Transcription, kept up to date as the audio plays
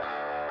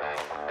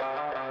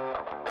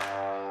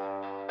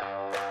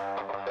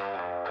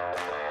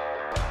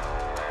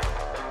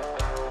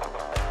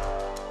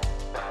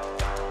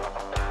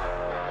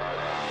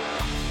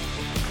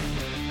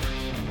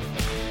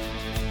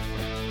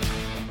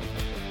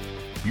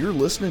You're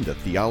listening to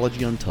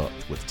Theology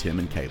Untucked with Tim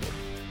and Caleb.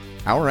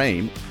 Our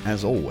aim,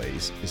 as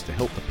always, is to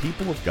help the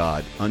people of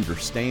God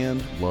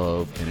understand,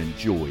 love, and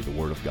enjoy the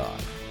Word of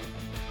God.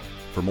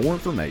 For more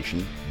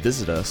information,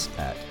 visit us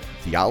at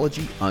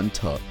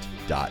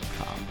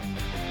theologyuntucked.com.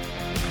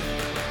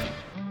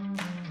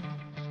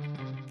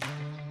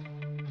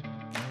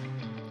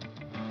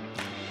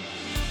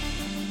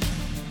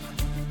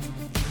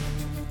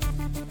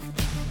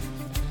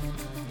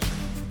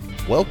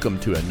 Welcome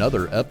to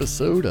another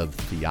episode of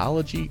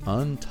Theology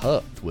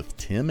Untucked with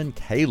Tim and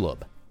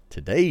Caleb.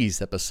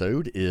 Today's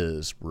episode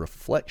is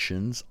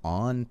Reflections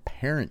on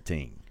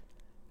Parenting.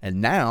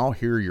 And now,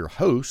 here are your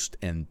hosts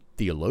and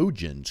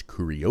theologians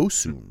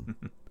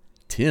curiosum,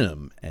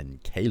 Tim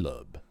and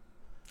Caleb.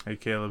 Hey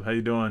Caleb, how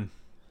you doing?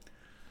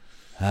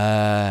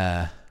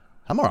 I'm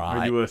all right.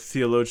 Are you a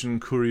theologian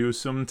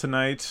curiosum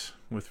tonight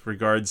with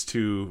regards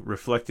to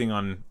reflecting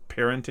on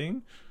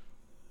parenting?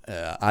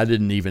 I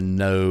didn't even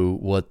know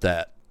what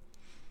that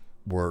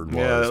word was.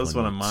 Yeah, that was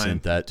when one of you mine.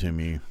 Sent that to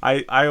me.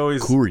 I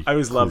always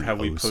love how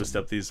we curiosum. post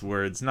up these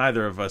words.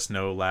 Neither of us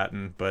know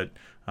Latin, but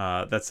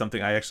that's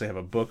something. I actually have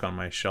a book on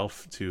my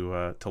shelf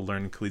to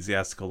learn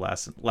ecclesiastical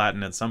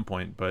Latin at some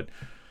point. But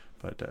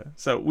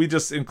so we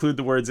just include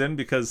the words in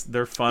because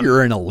they're fun.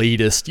 You're an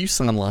elitist. You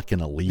sound like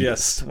an elitist.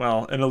 Yes,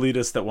 well, an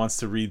elitist that wants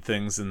to read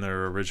things in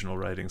their original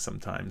writing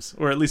sometimes,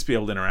 or at least be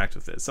able to interact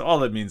with it. So all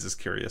that means is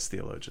curious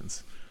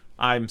theologians.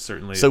 I'm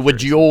certainly. So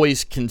would you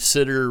always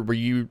consider?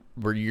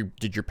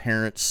 Did your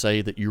parents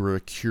say that you were a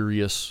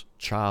curious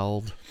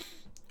child?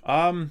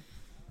 A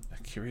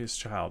curious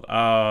child.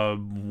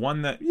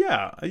 One that,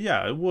 yeah,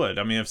 it would.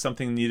 I mean, if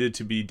something needed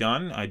to be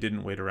done, I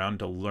didn't wait around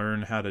to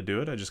learn how to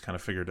do it. I just kind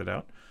of figured it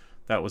out.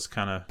 That was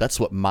kind of. That's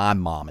what my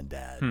mom and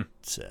dad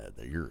said.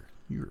 That you're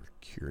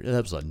curious.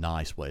 That was a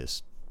nice way of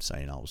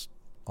saying I was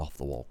off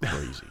the wall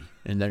crazy.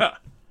 And they.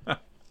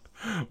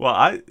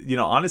 Well,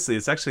 honestly,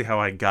 it's actually how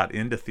I got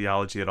into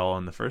theology at all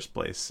in the first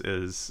place.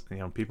 Is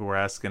people were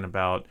asking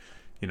about,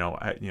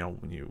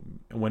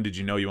 when did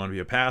you know you want to be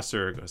a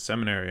pastor, or go to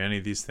seminary, any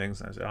of these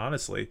things? And I said,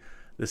 honestly,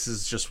 this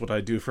is just what I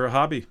do for a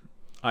hobby.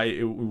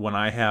 When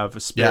I have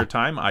a spare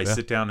time, I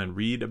sit down and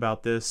read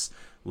about this,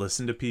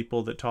 listen to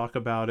people that talk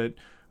about it.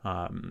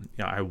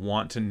 I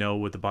want to know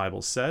what the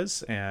Bible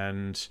says,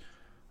 and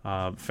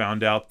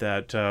found out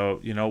that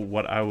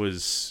what I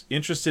was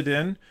interested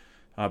in.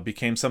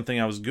 Became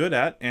something I was good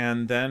at,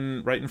 and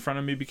then right in front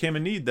of me became a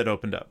need that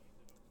opened up.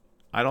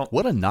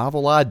 What a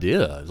novel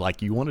idea!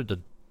 Like you wanted to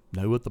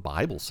know what the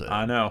Bible said.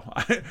 I know.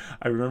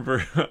 I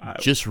remember.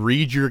 Just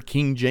read your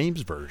King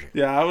James version.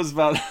 Yeah, I was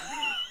about.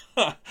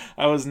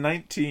 I was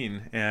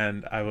 19,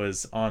 and I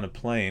was on a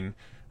plane,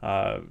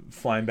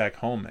 flying back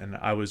home, and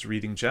I was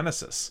reading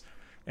Genesis,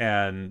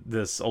 and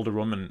this older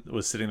woman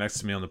was sitting next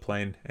to me on the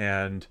plane,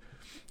 and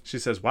she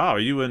says, "Wow, are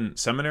you in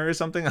seminary or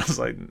something?" I was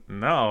like,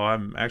 "No,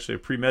 I'm actually a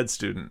pre-med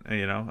student."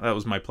 That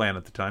was my plan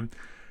at the time.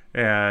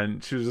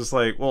 And she was just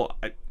like, "Well,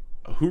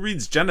 who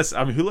reads Genesis?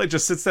 I mean, who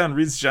just sits down and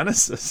reads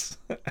Genesis?"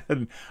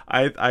 And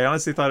I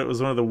honestly thought it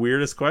was one of the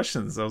weirdest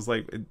questions. I was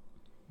like,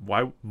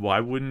 "Why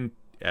wouldn't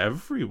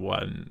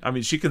everyone?" I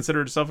mean, she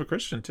considered herself a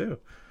Christian too.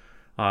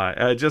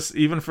 Just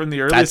even from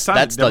the earliest time,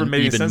 that's never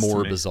made even sense more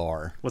to me.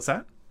 bizarre. What's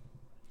that?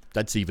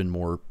 That's even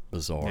more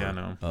bizarre. Yeah, I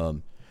know.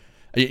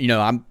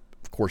 I'm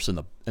of course in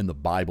the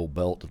Bible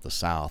Belt of the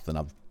South, and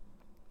I've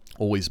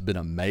always been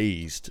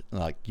amazed,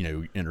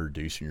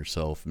 introducing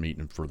yourself,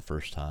 meeting for the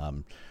first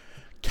time.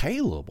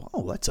 Caleb,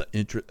 oh, that's an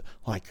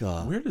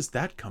where does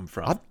that come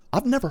from?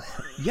 I've never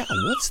heard. Yeah,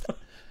 what's that?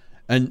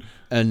 And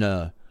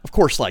of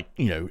course,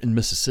 in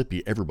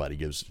Mississippi, everybody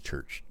goes to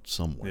church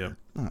somewhere. Yeah.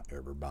 Not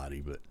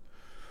everybody, but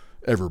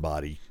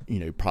everybody.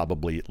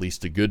 Probably at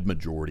least a good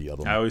majority of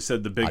them. I always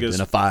said the biggest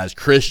identify as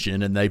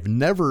Christian, and they've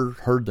never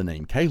heard the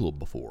name Caleb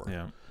before.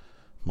 Yeah.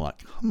 I'm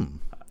like,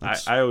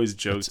 I always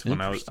joked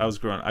when I was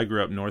growing. I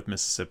grew up North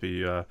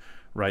Mississippi,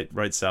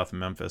 right south of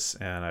Memphis,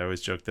 and I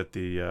always joked that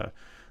the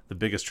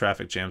biggest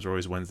traffic jams were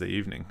always Wednesday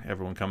evening.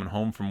 Everyone coming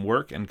home from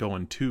work and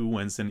going to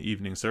Wednesday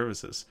evening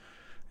services,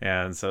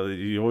 and so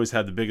you always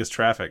had the biggest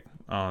traffic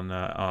on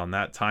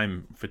that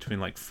time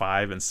between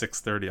 5 and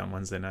 6:30 on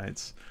Wednesday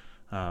nights.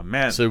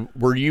 Man. So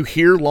were you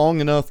here long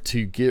enough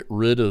to get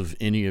rid of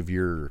any of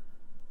your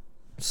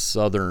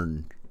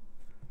Southern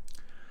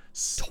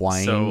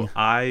twang? So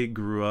I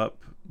grew up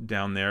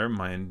down there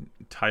my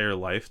entire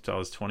life till I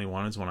was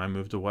 21 is when I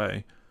moved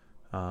away.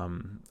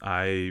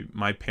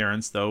 My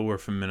parents though were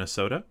from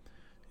Minnesota,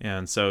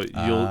 and so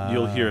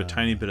you'll hear a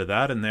tiny bit of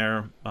that in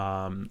there.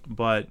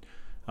 But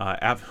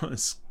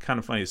it's kind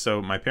of funny.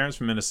 So my parents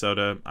from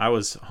Minnesota. I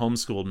was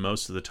homeschooled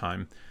most of the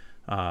time,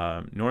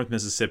 North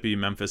Mississippi,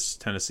 Memphis,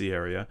 Tennessee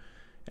area,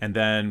 and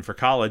then for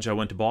college I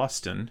went to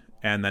Boston,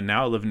 and then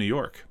now I live in New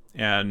York.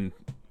 And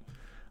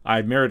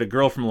I married a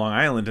girl from Long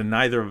Island, and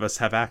neither of us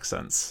have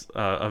accents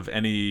of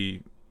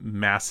any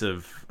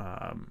massive,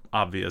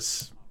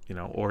 obvious,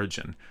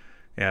 origin.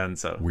 And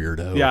so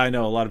weirdo. Yeah, I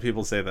know a lot of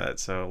people say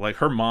that. So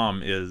her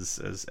mom is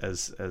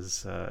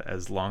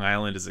as Long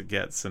Island as it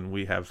gets, and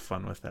we have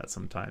fun with that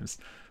sometimes.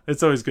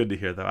 It's always good to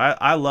hear, though.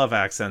 I love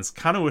accents.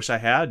 Kind of wish I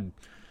had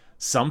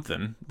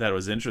something that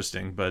was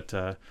interesting, but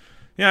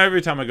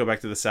every time I go back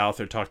to the South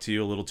or talk to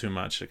you a little too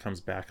much, it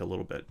comes back a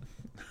little bit.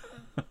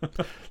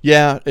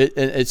 Yeah,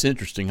 it's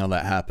interesting how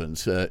that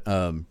happens.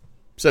 So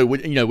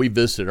we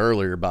visited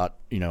earlier about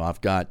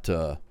I've got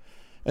and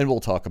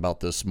we'll talk about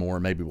this more.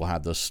 Maybe we'll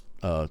have this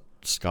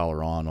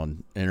scholar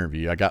on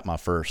interview. I got my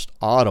first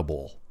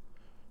Audible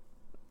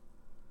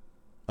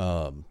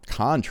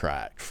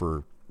contract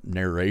for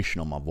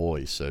narration on my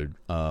voice. So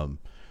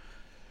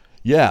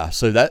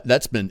so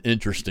that's been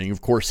interesting.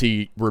 Of course,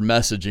 we're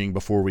messaging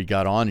before we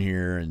got on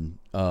here, and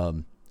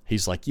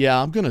he's like,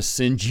 "Yeah, I'm gonna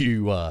send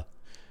you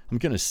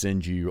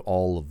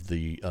all of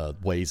the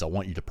ways I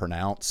want you to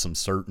pronounce some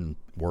certain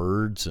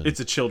words." And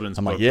it's a children's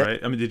book, right?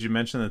 I mean, did you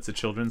mention that it's a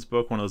children's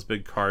book? One of those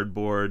big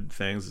cardboard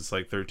things. It's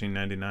like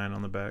 $13.99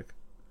 on the back.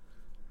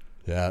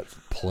 Yeah, it's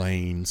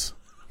planes.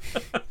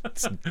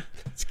 It's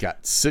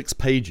got 6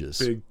 pages.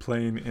 Big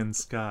plane in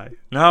sky.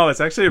 No,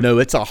 it's actually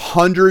it's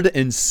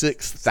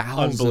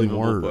 106,000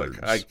 words. Book.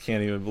 I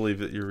can't even believe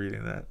that you're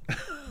reading that.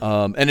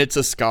 And it's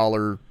a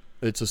scholar's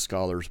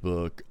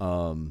book.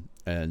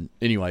 And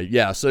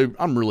anyway, so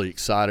I'm really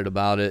excited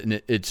about it,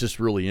 and it's just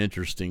really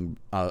interesting.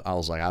 I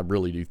was like, I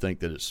really do think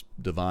that it's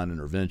divine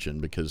intervention,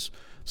 because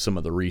some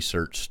of the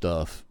research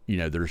stuff,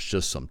 there's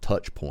just some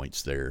touch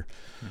points there.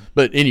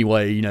 But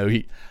anyway,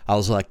 I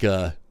was like,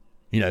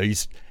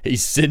 he's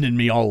sending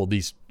me all of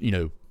these,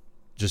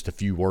 just a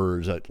few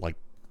words that, like,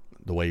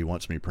 the way he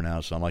wants me to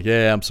pronounce it. I'm like,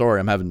 yeah, I'm sorry,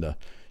 I'm having to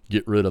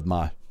get rid of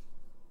my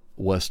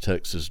West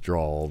Texas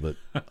drawl. But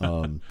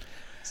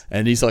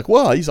and he's like,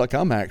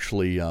 I'm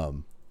actually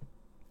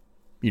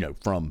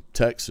from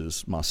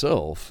Texas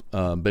myself,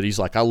 but he's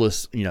like, I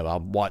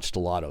watched a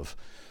lot of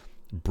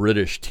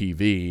British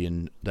TV,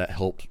 and that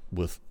helped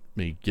with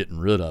me getting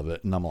rid of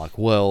it. And I'm like,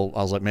 I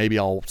was like, maybe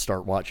I'll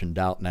start watching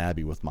Downton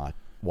Abbey with my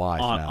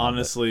wife now.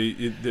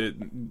 Honestly,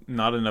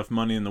 not enough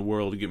money in the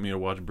world to get me to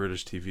watch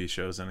British TV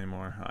shows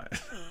anymore.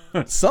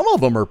 Some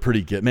of them are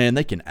pretty good, man.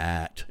 They can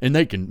act, and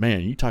they can, man,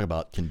 you talk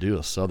about can do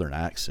a Southern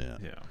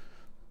accent. Yeah.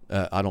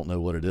 I don't know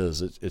what it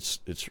is.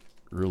 It's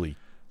really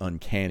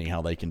uncanny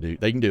how they can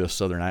do a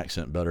Southern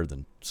accent better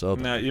than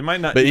Southern. Now, you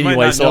might not. But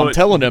anyway, I'm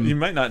telling them, you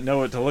might not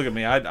know it to look at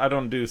me. I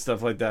don't do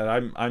stuff like that.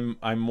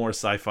 I'm more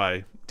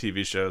sci-fi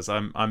TV shows.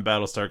 I'm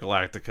Battlestar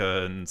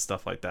Galactica and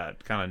stuff like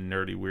that. Kind of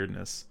nerdy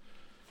weirdness.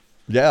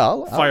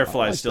 Yeah,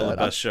 Firefly is still the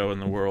best show in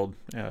the world,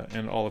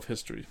 in all of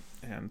history.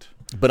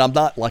 But I'm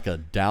not like a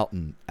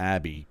Downton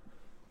Abbey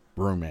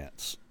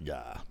romance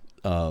guy.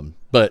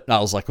 But I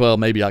was like, well,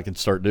 maybe I can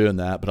start doing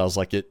that. But I was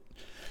like,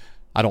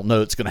 I don't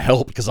know it's going to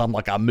help, because I'm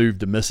like, I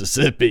moved to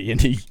Mississippi, and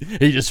he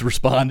just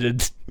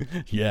responded,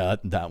 yeah,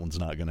 that one's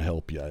not going to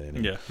help you any.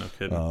 Yeah, no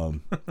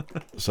kidding.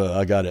 So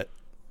I've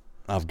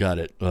got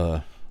it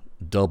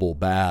double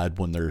bad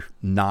when they're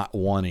not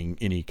wanting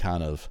any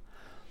kind of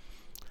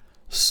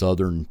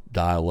Southern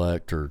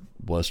dialect or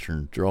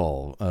Western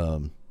drawl.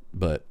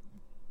 But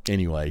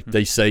anyway,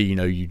 they say,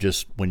 you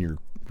just, when you're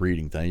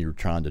reading things, you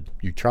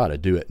try to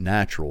do it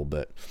natural.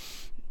 But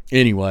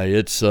anyway,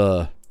 it's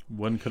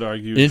one could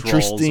argue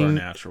trolls are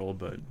natural,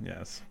 but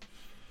yes.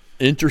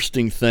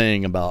 Interesting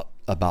thing about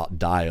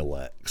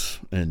dialects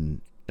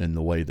and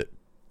the way that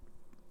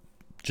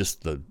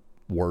just the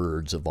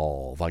words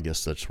evolve. I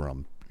guess that's where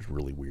I'm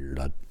really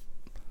weird.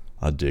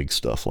 I dig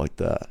stuff like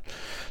that.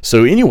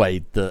 So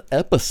anyway, the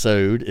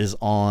episode is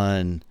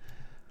on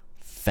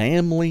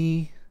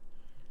family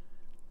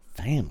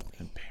and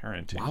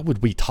parenting. Why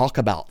would we talk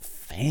about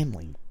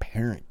family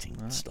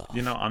parenting and stuff?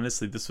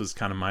 Honestly, this was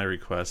kind of my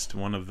request.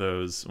 One of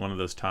those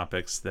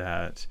topics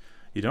that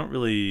you don't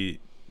really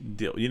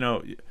deal.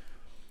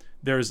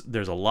 There's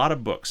a lot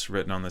of books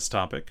written on this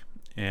topic,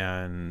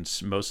 and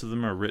most of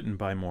them are written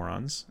by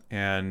morons.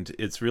 And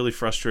it's really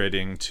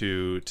frustrating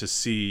to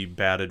see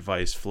bad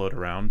advice float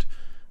around,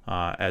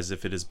 as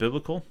if it is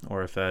biblical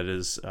or if that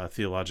is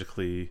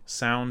theologically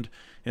sound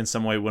in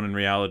some way, when in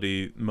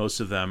reality most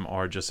of them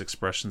are just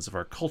expressions of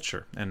our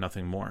culture and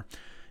nothing more.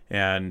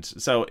 And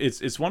so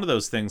it's one of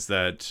those things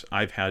that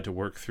I've had to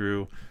work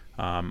through.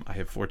 I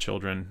have 4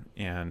 children,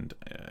 and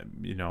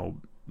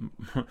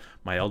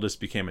my eldest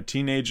became a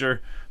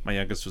teenager. My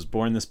youngest was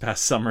born this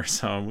past summer,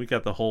 so we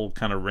got the whole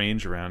kind of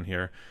range around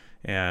here.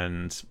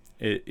 And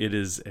it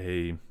is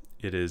a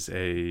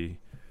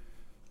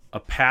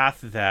path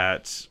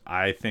that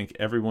I think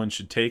everyone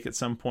should take at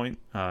some point.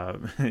 A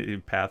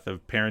path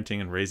of parenting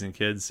and raising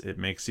kids. It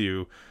makes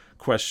you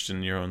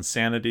question your own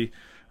sanity.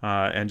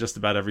 And just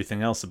about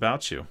everything else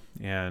about you.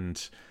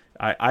 And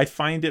I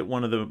find it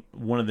one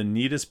of the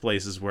neatest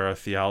places where our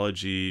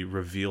theology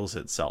reveals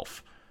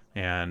itself.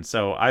 And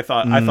so I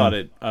thought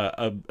it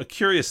a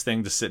curious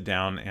thing to sit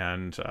down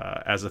and,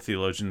 as a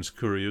theologian's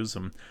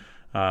curiosum,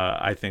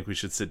 I think we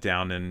should sit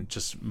down and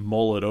just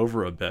mull it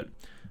over a bit.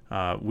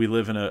 We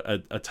live in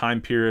a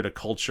time period, a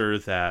culture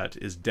that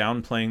is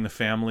downplaying the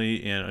family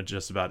in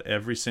just about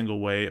every single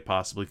way it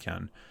possibly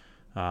can.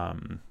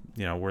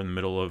 We're in the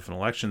middle of an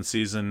election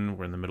season.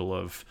 We're in the middle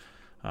of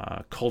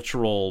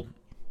cultural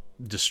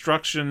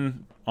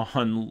destruction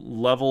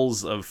on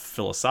levels of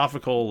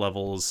philosophical,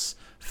 levels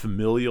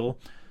familial,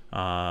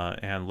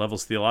 and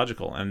levels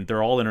theological, and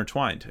they're all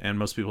intertwined, and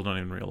most people don't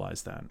even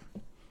realize that.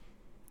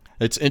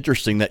 It's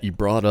interesting that you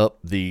brought up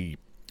the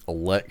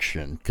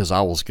election, because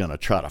I was going to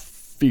try to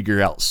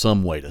figure out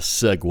some way to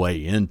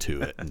segue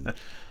into it. And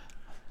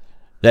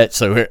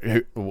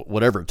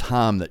whatever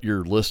time that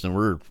you're listening,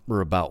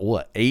 we're about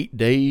 8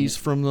 days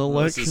from the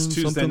election, this is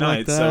Tuesday something night,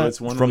 like that, so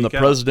it's 1 from week the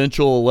out.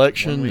 presidential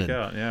election. 1 week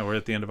out. Yeah, we're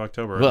at the end of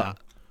October. Right Well, now.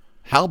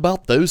 how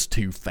about those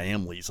two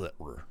families that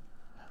we're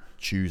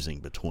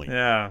choosing between?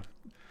 Yeah.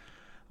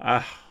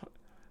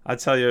 I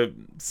tell you,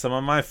 some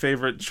of my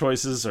favorite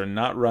choices are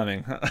not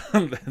running.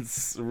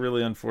 That's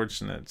really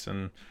unfortunate.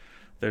 And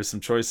there's some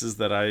choices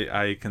that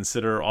I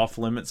consider off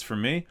limits for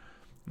me,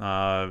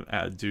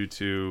 due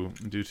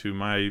to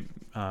my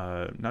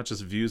not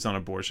just views on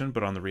abortion,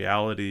 but on the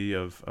reality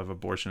of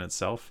abortion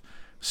itself.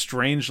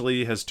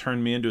 Strangely, has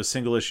turned me into a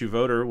single issue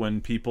voter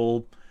when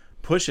people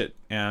push it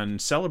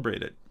and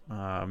celebrate it.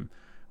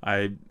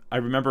 I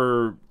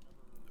remember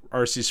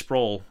R.C.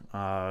 Sproul,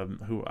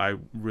 who I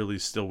really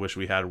still wish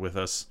we had with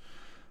us.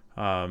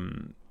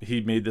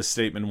 He made this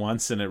statement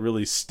once, and it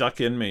really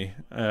stuck in me,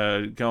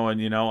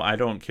 going, I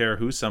don't care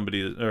who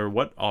somebody is or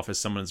what office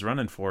someone's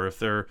running for. If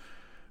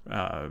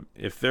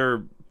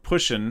they're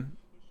pushing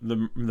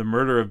the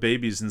murder of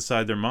babies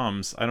inside their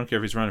moms, I don't care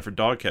if he's running for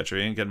dog catcher.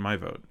 He ain't getting my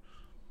vote.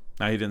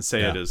 Now, he didn't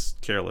say it as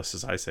careless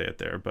as I say it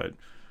there, but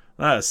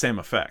same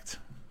effect.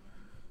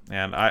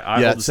 And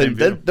I hold the same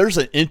view. There's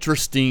an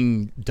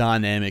interesting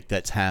dynamic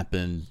that's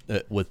happened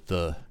with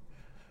the,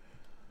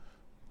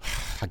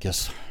 I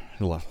guess,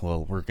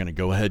 well, we're going to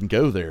go ahead and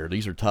go there.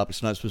 These are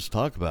topics we're not supposed to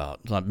talk about.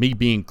 It's like me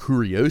being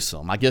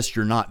curiosum. I guess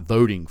you're not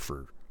voting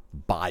for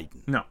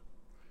Biden. No.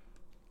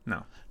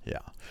 Yeah.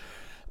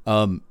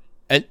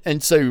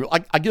 And so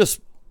I guess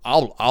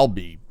I'll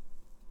be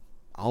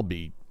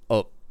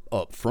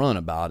up front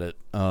about it.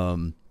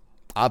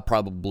 I've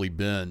probably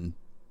been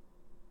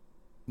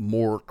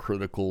more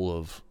critical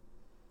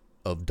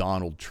of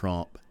Donald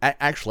Trump.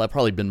 Actually, I've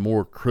probably been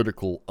more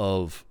critical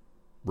of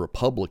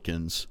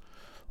Republicans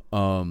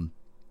my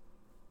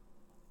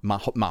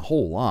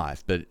whole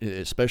life, but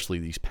especially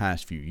these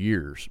past few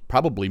years.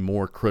 Probably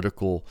more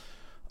critical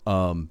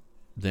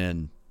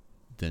than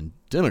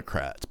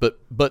Democrats,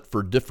 but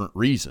for different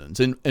reasons.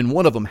 And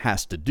one of them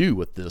has to do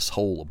with this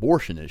whole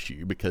abortion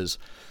issue, because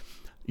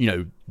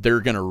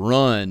they're going to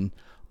run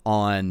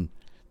on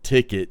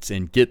tickets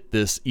and get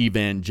this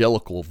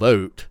evangelical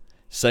vote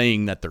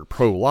saying that they're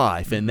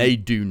pro-life, and they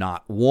do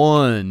not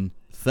one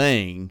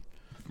thing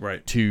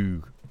right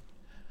to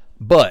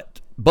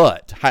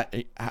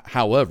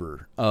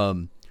however,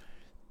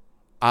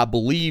 I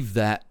believe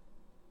that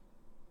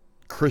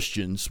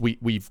Christians,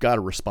 we've got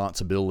a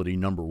responsibility,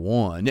 number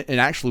one, and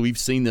actually we've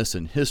seen this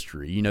in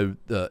history, in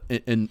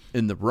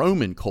the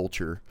Roman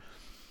culture,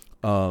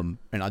 and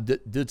I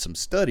did some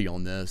study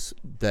on this,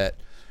 that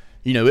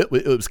it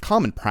was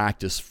common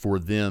practice for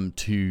them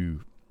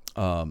to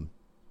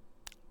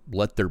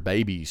let their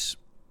babies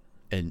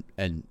and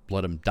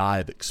let them die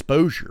of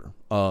exposure,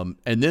 and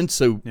then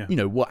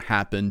what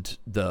happened,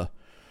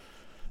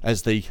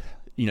 as they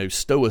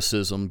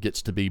Stoicism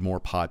gets to be more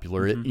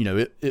popular.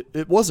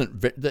 It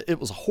wasn't. It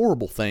was a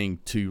horrible thing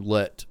to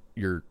let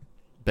your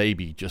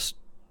baby just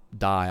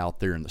die out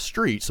there in the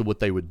street. So what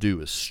they would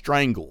do is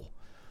strangle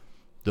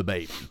the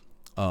baby,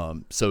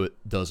 so it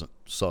doesn't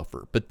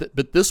suffer.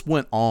 But this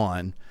went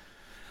on.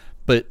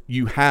 But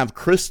you have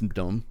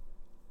Christendom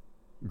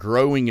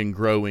growing and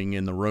growing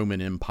in the Roman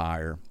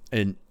Empire,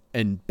 and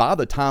by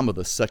the time of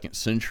the 2nd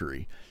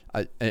century,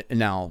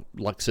 now,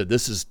 like I said,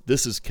 this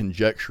is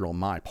conjecture on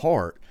my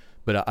part.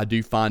 But I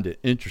do find it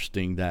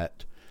interesting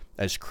that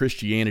as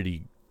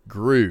Christianity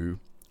grew,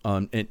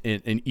 and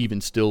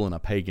even still in a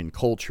pagan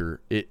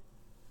culture,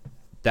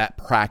 that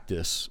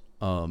practice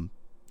of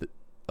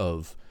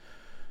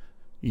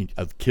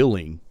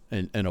killing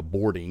and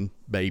aborting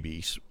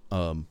babies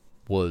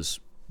was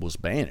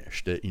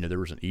banished. There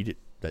was an edict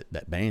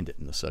that banned it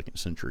in the 2nd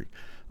century,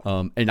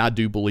 and I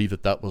do believe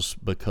that was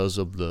because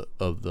of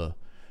the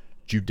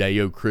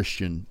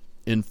Judeo-Christian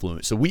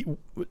influence. So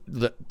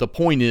the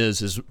point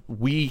is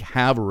we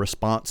have a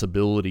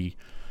responsibility,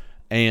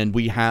 and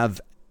we have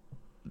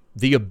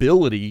the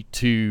ability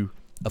to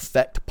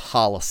affect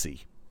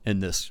policy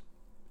in this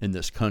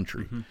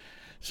country. Mm-hmm.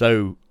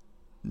 So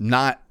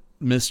not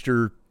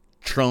Mr.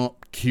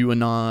 Trump,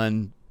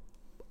 QAnon,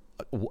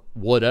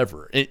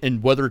 whatever,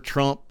 and whether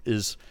Trump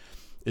is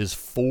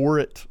for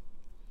it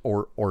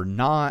or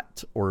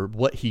not, or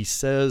what he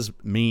says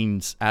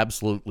means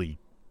absolutely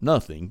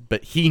nothing,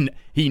 but he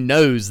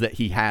knows that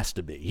he has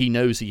to be. He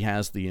knows he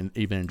has the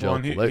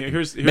evangelical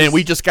vote. Man,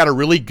 we just got a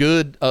really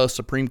good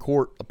Supreme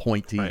Court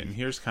appointee. Right, and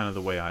here's kind of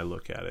the way I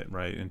look at it.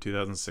 Right, in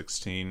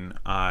 2016,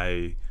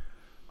 I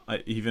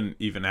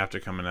even after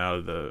coming out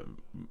of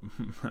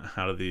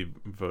the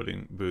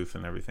voting booth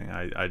and everything,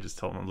 I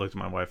just looked at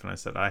my wife and I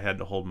said I had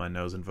to hold my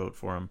nose and vote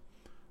for him.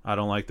 I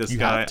don't like this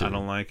guy. I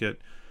don't like it.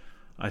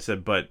 I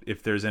said, but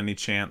if there's any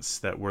chance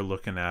that we're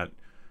looking at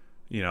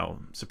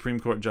Supreme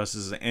Court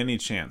justices, any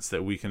chance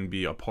that we can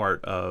be a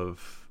part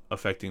of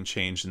affecting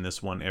change in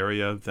this one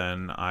area,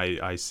 then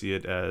I see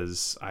it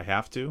as I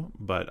have to,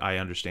 but I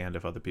understand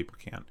if other people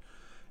can't.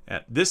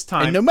 At this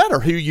time, and no matter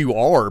who you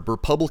are,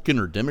 Republican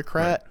or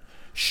Democrat, right,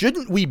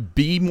 shouldn't we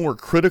be more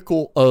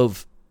critical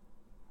of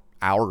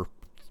our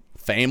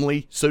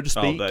family, so to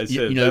speak?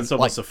 That's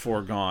almost a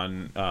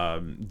foregone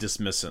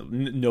dismissal.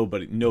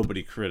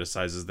 Nobody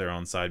criticizes their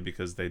own side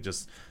because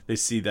they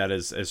see that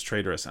as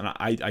traitorous, and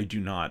I do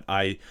not.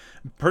 I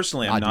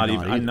personally am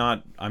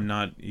I'm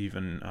not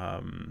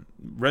even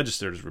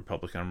registered as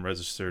Republican. I'm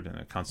registered in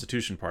a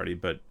Constitution Party,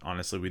 but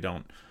honestly, we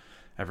don't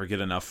ever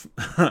get enough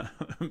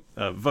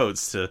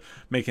votes to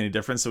make any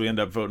difference, so we end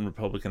up voting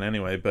Republican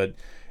anyway. But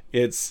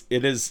it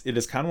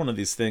is kind of one of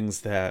these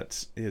things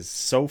that is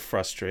so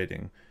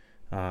frustrating.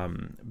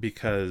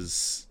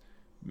 Because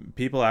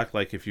people act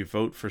like if you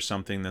vote for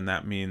something, then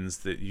that means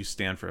that you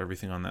stand for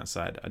everything on that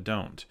side. I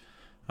don't.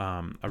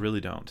 I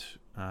really don't.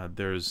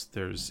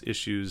 There's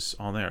issues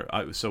on there.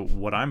 So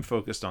what I'm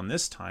focused on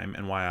this time,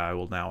 and why I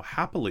will now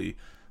happily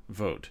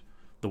vote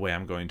the way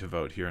I'm going to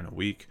vote here in a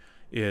week,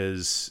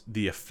 is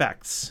the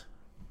effects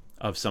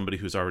of somebody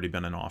who's already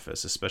been in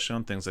office, especially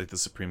on things like the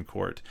Supreme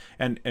Court.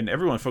 And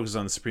everyone focuses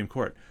on the Supreme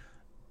Court.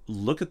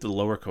 Look at the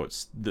lower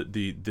courts,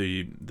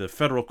 the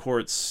federal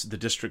courts, the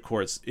district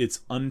courts.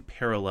 It's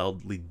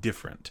unparalleledly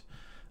different.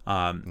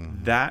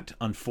 That,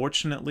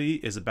 unfortunately,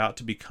 is about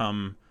to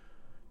become,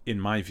 in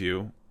my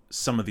view,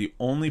 some of the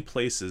only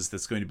places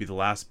that's going to be the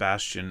last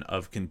bastion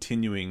of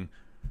continuing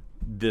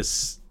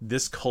this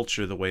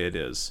culture the way it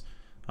is,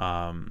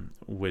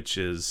 which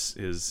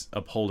is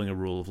upholding a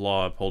rule of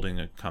law, upholding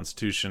a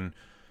constitution.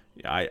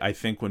 I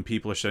think when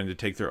people are starting to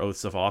take their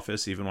oaths of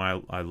office, even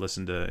when I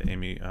listened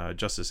to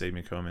Justice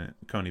Amy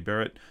Coney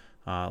Barrett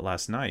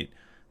last night,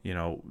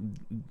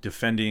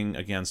 defending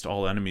against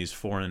all enemies,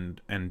 foreign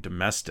and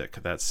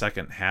domestic, that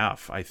second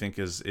half, I think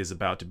is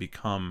about to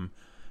become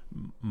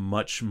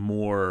much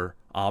more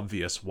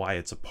obvious why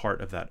it's a part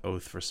of that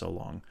oath for so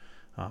long,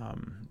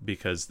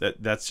 because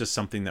that's just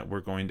something that we're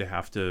going to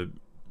have to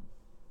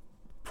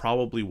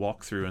probably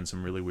walk through in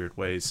some really weird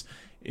ways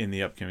in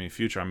the upcoming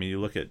future. I mean, you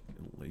look at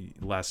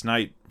last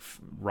night,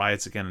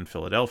 riots again in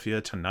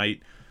Philadelphia.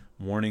 Tonight,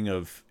 warning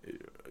of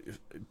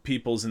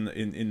people's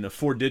in the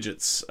four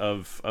digits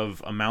of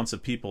amounts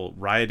of people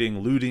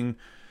rioting, looting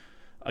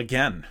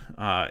again,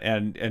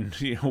 and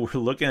we're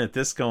looking at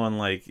this going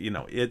like,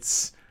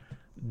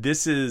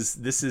 this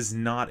is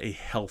not a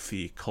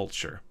healthy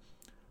culture.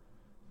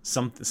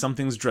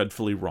 Something's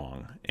dreadfully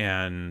wrong,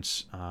 and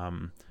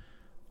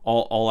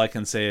all I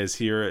can say is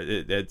here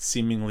it's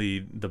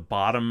seemingly the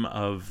bottom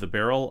of the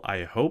barrel,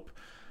 I hope.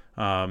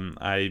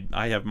 I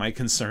have my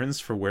concerns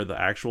for where the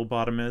actual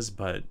bottom is,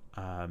 but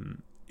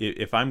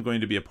if I'm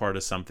going to be a part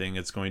of something,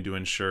 it's going to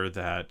ensure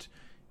that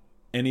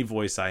any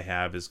voice I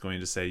have is going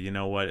to say, you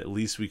know what, at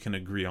least we can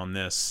agree on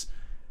this.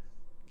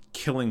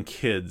 Killing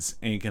kids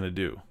ain't gonna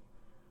do.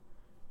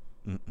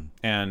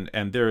 And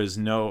there is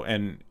no,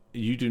 and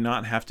you do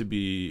not have to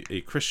be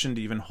a Christian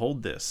to even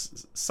hold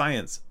this.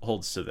 Science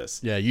holds to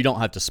this. Yeah, you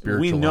don't have to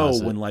spiritualize We know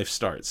it. when life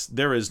starts.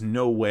 There is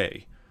no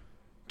way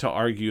to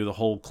argue the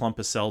whole clump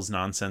of cells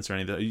nonsense or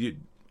anything.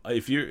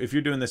 If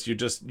you're doing this, you're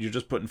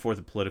just putting forth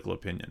a political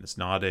opinion. It's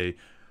not a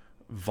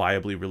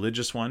viably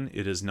religious one.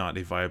 It is not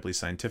a viably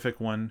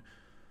scientific one.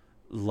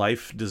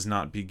 Life does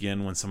not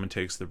begin when someone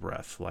takes the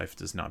breath. Life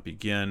does not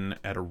begin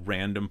at a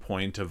random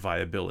point of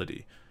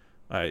viability.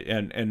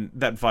 And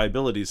that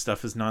viability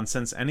stuff is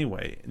nonsense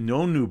anyway.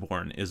 No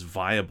newborn is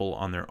viable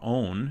on their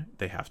own.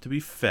 They have to be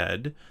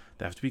fed.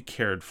 They have to be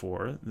cared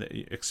for.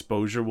 The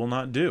exposure will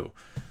not do.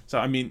 So,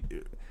 I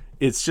mean,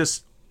 it's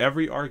just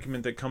every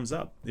argument that comes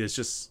up is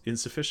just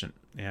insufficient.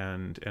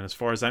 And as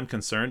far as I'm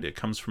concerned, it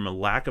comes from a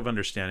lack of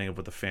understanding of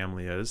what the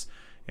family is.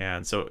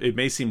 And so it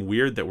may seem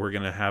weird that we're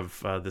going to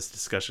have this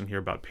discussion here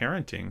about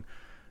parenting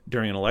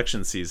during an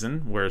election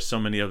season where so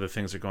many other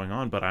things are going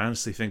on, but I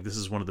honestly think this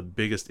is one of the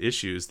biggest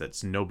issues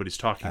that nobody's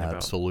talking about.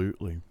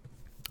 Absolutely.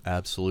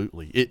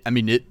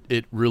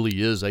 It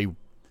really is a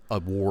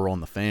war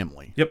on the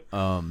family. Yep.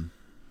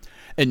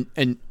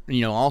 And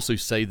also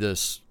say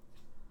this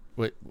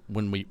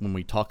when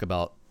we talk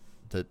about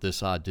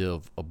this idea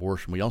of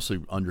abortion, we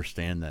also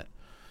understand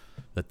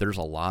that there's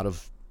a lot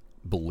of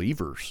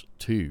believers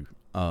too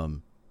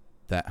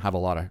that have a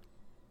lot of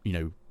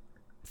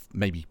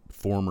maybe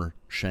former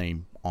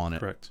shame on it.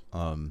 Correct.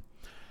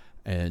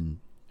 And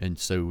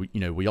so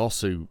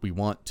we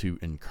want to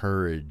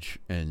encourage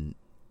and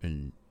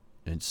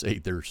say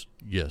there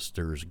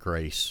is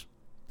grace,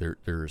 there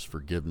is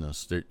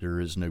forgiveness, there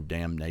is no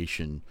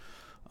damnation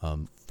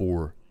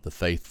for the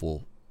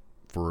faithful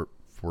for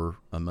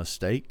a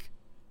mistake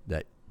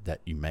that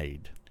you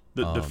made.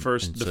 The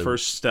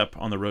first step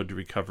on the road to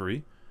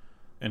recovery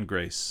and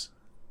grace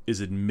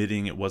is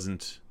admitting it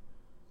wasn't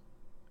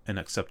an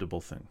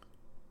acceptable thing.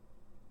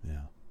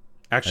 Yeah.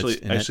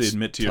 Actually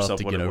admit to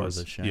yourself what it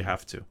was. You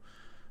have to.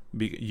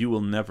 You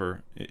will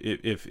never,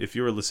 if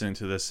you are listening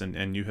to this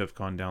and you have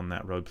gone down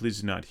that road,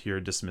 please do not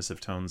hear dismissive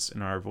tones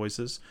in our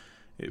voices.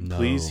 No.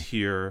 Please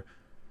hear,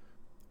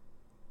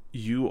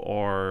 you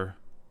are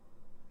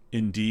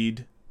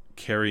indeed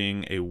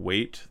carrying a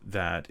weight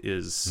that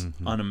is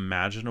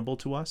unimaginable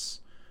to us,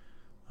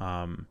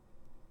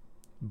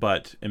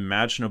 but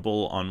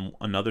imaginable on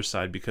another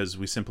side because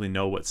we simply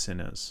know what sin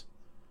is.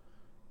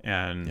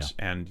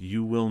 And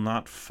you will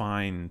not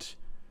find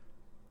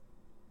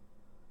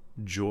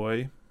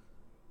joy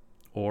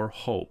or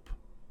hope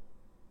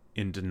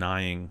in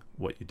denying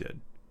what you did.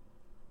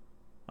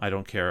 I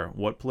don't care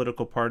what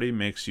political party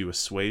makes you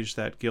assuage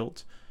that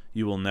guilt.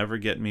 You will never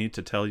get me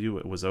to tell you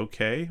it was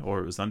okay or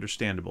it was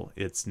understandable.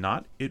 It's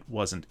not, it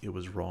wasn't, it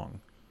was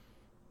wrong.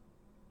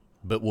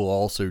 But we'll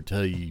also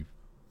tell you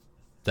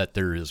that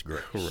there is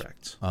grace.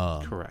 Correct.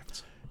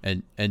 Correct.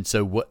 And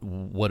so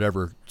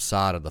whatever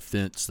side of the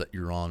fence that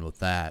you're on with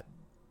that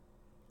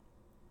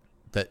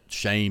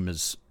shame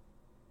is,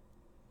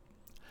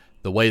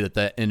 the way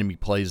that enemy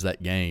plays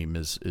that game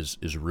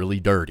is really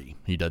dirty.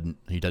 He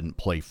doesn't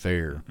play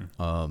fair.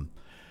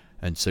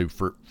 And so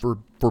for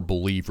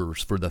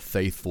believers, for the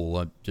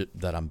faithful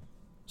that I'm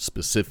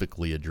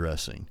specifically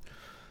addressing,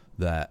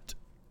 that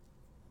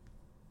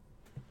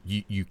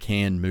you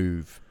can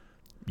move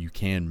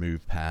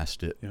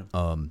past it.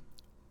 Yeah.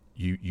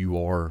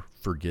 You are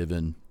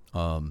forgiven.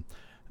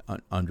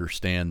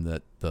 Understand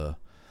that the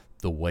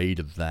weight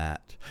of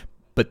that,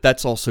 but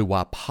that's also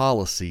why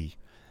policy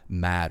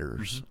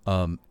matters.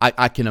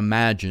 I can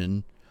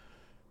imagine.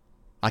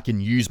 I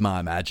can use my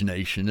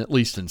imagination, at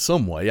least in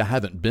some way. I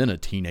haven't been a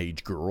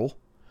teenage girl,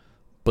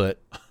 but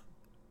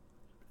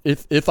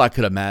if I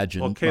could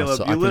imagine, well, Caleb,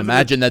 myself, I can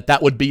imagine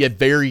that would be a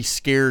very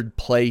scared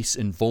place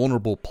and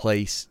vulnerable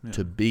place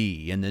to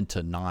be, and then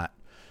to not,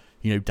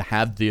 to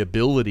have the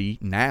ability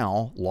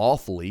now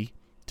lawfully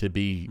to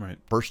be,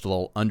 first of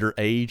all,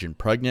 underage and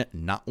pregnant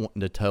and not wanting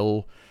to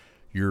tell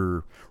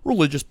your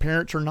religious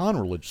parents or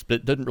non-religious. But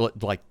it doesn't really,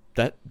 like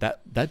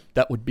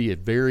that would be a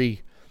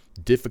very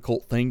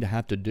difficult thing to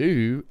have to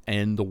do,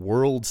 and the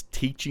world's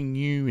teaching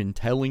you and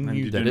telling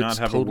you that it's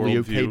totally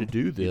okay to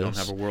do this. You don't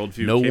have a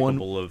worldview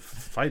capable of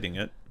fighting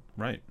it,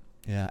 right?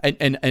 Yeah,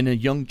 and a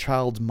young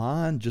child's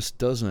mind just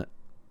doesn't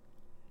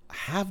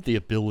have the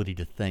ability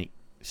to think.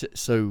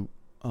 So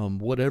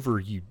whatever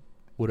you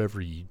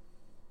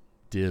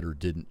did or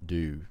didn't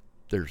do,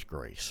 there's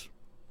grace.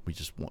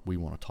 We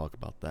want to talk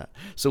about that.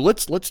 So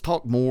let's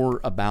talk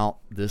more about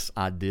this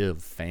idea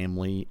of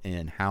family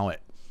and how it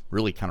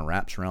really kind of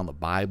wraps around the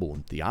Bible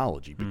and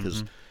theology,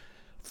 because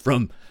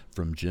from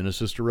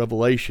Genesis to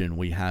Revelation,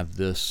 we have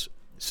this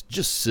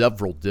just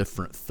several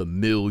different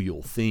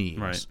familial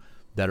themes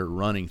that are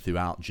running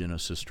throughout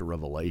Genesis to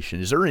Revelation.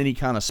 Is there any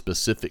kind of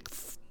specific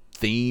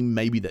theme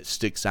maybe that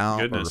sticks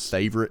out or a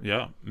favorite?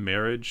 Yeah,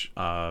 marriage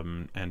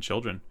and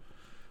children.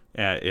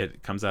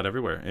 It comes out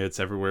everywhere. It's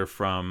everywhere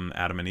from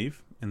Adam and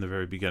Eve in the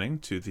very beginning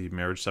to the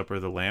marriage supper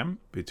of the Lamb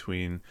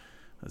between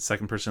the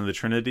second person of the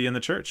Trinity and the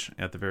church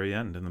at the very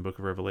end in the book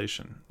of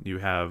Revelation. You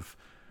have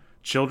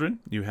children.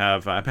 You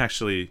have, I'm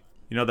actually,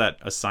 that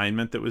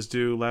assignment that was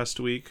due last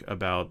week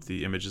about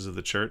the images of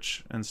the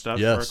church and stuff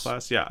for our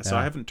class? Yeah, so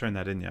I haven't turned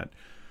that in yet.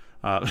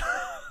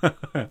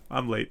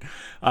 I'm late.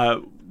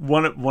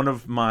 One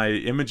of my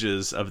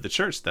images of the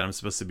church that I'm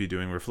supposed to be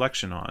doing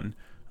reflection on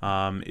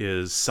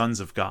is sons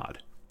of God.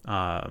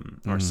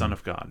 Or Son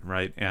of God,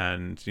 right?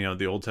 And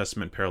the Old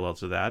Testament parallel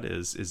to that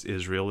is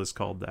Israel is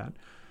called that.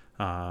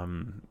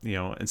 And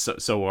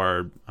so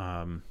are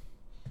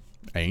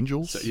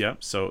angels.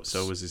 So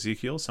was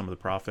Ezekiel. Some of the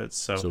prophts.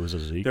 So was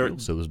Ezekiel.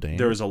 So was Daniel.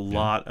 There's a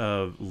lot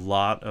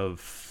of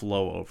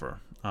flow over.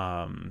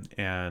 I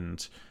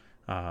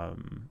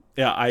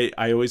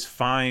always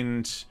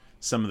find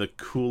some of the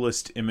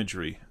coolest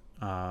imagery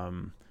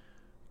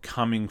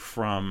coming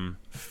from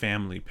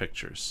family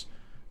pictures.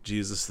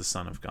 Jesus, the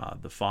Son of God,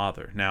 the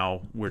Father.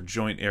 Now we're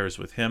joint heirs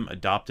with him,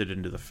 adopted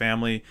into the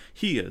family.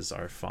 He is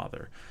our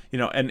Father.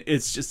 And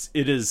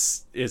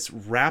it's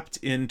wrapped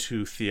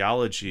into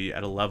theology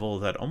at a level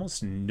that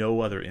almost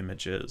no other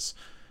image is.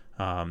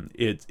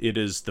 It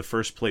is the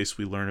first place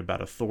we learn about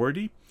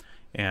authority.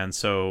 And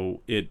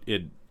so it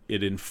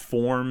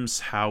informs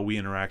how we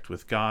interact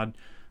with God.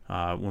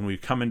 When we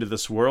come into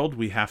this world,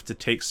 we have to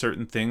take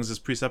certain things as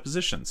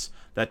presuppositions.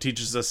 That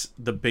teaches us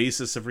the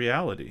basis of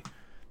reality,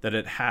 that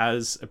it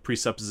has a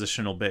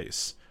presuppositional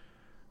base.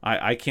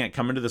 I can't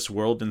come into this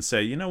world and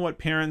say, you know what,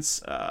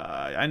 parents,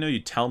 I know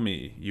you tell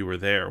me you were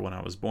there when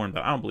I was born,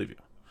 but I don't believe you.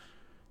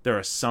 There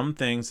are some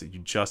things that you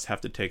just have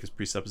to take as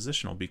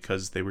presuppositional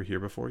because they were here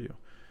before you.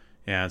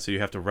 And so you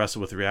have to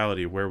wrestle with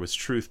reality. Where was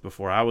truth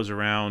before I was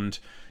around?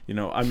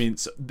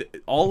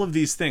 All of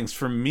these things,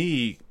 for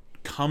me,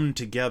 come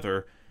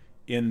together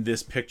in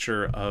this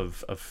picture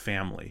of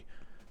family.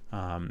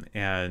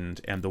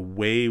 And the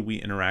way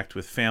we interact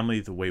with family,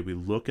 the way we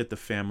look at the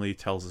family,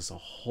 tells us a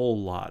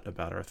whole lot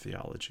about our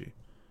theology.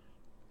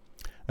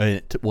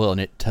 And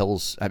it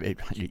tells,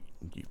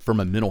 from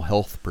a mental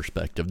health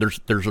perspective,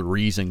 there's a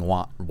reason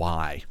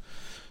why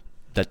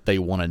that they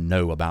want to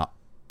know about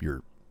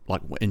your,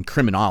 like in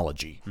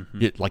criminology,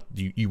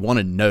 you want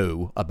to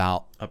know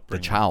about the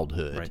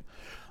childhood,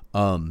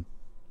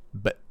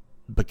 but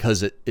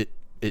because it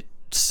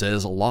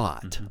says a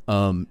lot.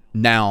 Mm-hmm.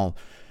 Now,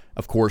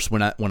 of course,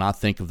 when I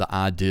think of the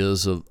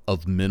ideas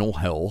of mental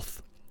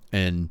health,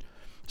 and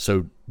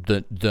so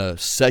the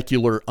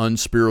secular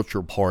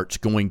unspiritual part's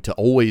going to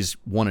always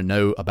want to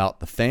know about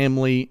the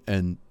family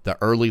and the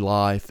early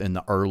life and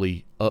the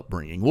early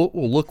upbringing. Well,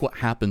 look what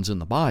happens in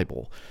the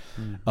Bible.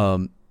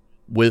 Mm-hmm.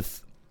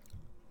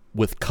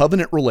 With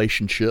covenant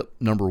relationship,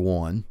 number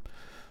one,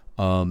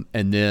 and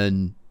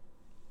then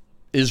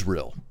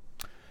Israel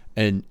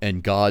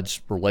and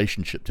God's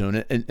relationship to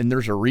it. And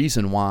there's a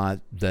reason why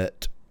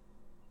that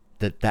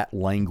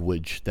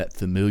language, that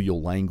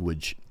familial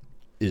language,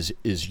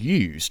 is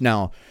used.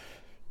 Now,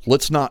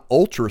 let's not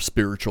ultra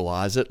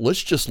spiritualize it.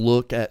 Let's just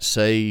look at,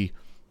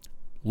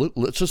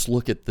 let's just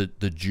look at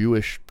the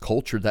Jewish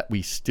culture that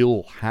we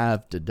still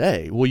have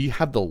today. Well, you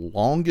have the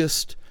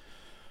longest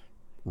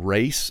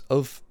race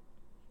of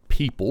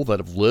people that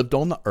have lived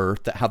on the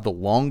earth that have the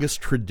longest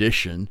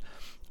tradition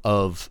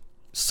of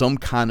some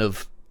kind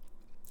of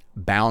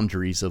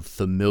boundaries of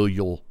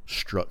familial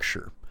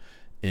structure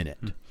in it.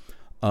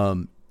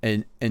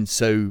 And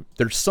so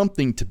there's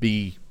something to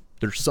be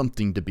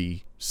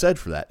said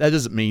for that. That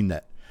doesn't mean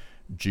that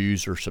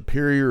Jews are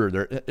superior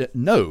or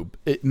no,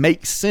 it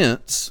makes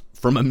sense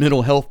from a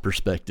mental health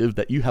perspective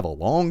that you have a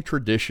long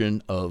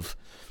tradition of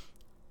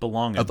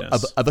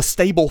belongingness of a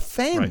stable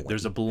family. Right.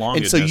 There's a belongingness,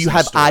 and so you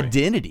have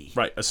identity,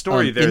 right? A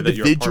story there that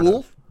you're a part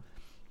of.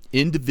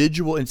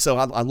 Individual, and so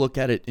I look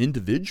at it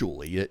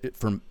individually,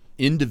 from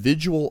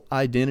individual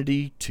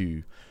identity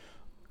to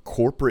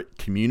corporate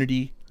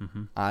community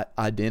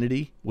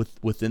identity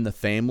within the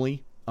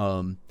family,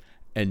 and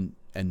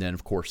then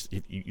of course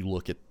if you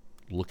look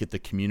at the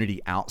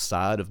community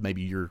outside of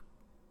maybe your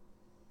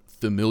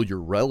familiar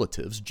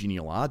relatives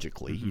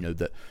genealogically, you know,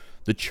 that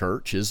the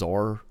church is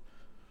our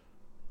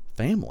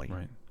family,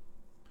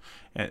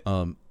 right?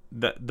 And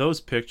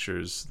those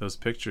pictures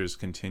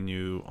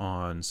continue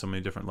on so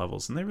many different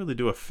levels, and they really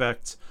do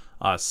affect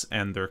us,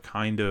 and they're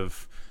kind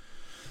of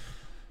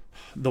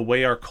the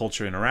way our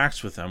culture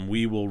interacts with them.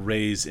 We will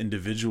raise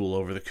individual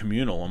over the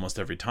communal almost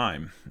every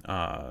time,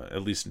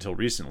 at least until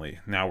recently.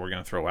 Now we're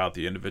going to throw out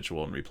the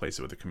individual and replace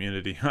it with the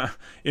community.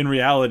 In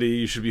reality,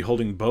 you should be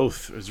holding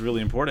both. Is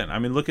really important. I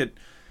mean, look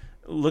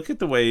at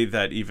the way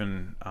that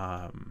even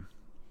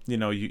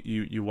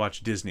you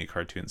watch Disney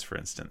cartoons, for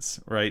instance,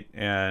 right?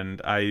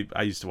 And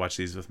I used to watch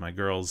these with my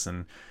girls,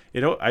 and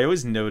I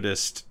always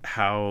noticed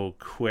how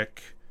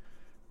quick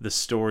the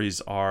stories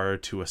are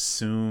to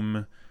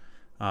assume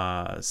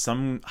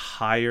some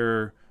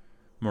higher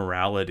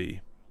morality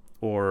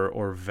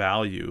or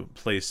value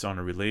placed on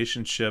a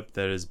relationship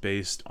that is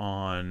based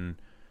on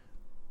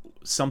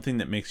something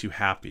that makes you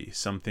happy,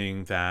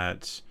 something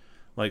that,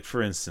 like,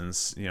 for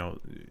instance,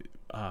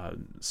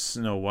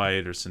 Snow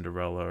White or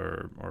Cinderella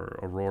or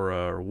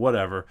Aurora or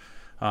whatever,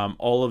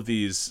 all of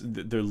these,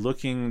 they're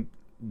looking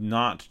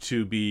not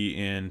to be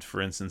in, for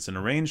instance, an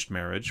arranged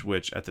marriage,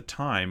 which at the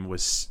time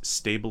was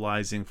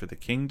stabilizing for the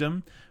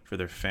kingdom, for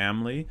their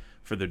family,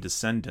 for their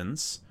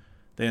descendants.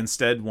 They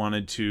instead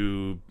wanted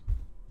to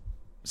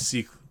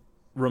seek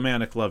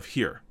romantic love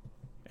here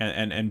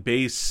and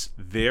base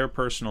their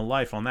personal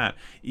life on that,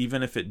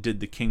 even if it did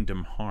the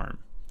kingdom harm.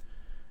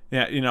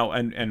 Yeah,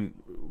 and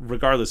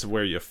regardless of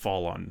where you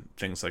fall on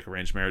things like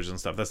arranged marriages and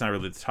stuff, that's not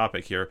really the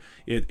topic here.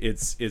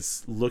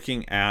 It's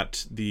looking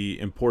at the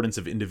importance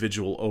of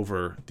individual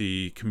over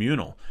the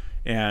communal,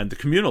 and the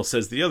communal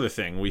says the other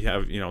thing. We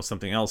have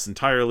something else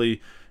entirely,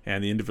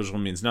 and the individual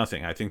means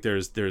nothing. I think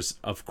there's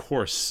of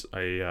course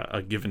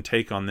a give and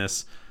take on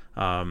this,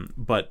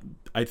 but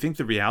I think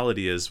the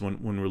reality is when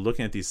we're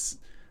looking at these,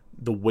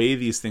 the way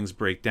these things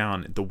break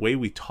down, the way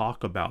we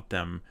talk about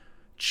them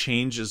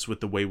changes with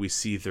the way we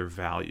see their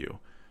value.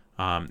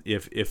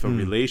 If a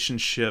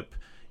relationship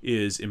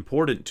is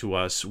important to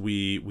us,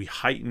 we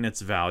heighten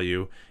its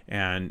value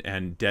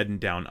and deaden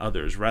down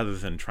others rather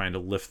than trying to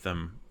lift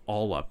them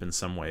all up in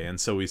some way. And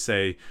so we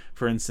say,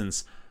 for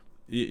instance,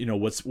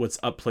 what's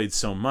upplayed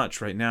so much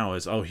right now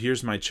is, oh,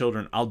 here's my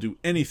children, I'll do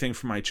anything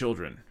for my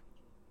children.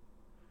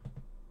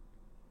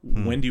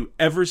 When do you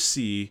ever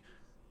see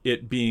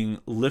it being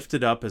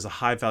lifted up as a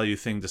high value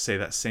thing to say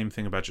that same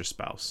thing about your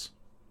spouse?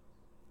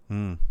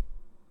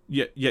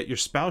 Yet your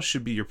spouse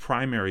should be your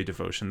primary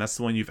devotion. That's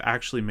the one you've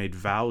actually made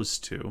vows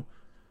to.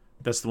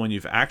 That's the one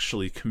you've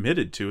actually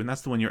committed to, and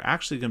that's the one you're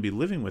actually going to be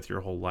living with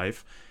your whole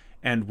life.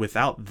 And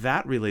without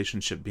that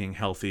relationship being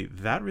healthy,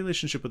 that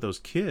relationship with those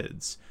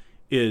kids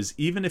is,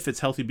 even if it's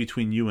healthy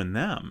between you and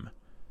them,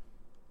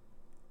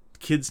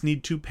 kids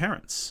need two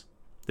parents.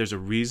 There's a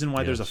reason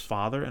why there's a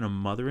father and a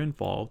mother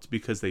involved,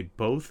 because they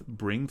both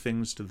bring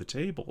things to the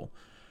table.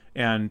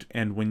 And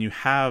when you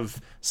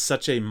have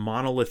such a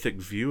monolithic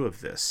view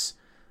of this,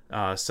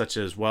 such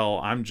as, well,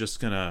 I'm just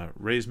going to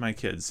raise my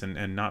kids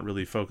and not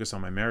really focus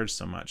on my marriage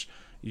so much,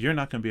 you're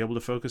not going to be able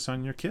to focus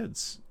on your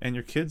kids. And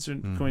your kids are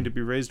going to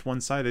be raised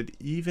one-sided,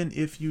 even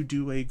if you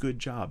do a good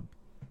job.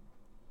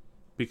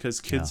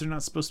 Because kids are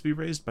not supposed to be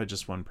raised by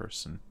just one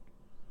person.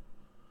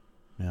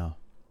 Yeah.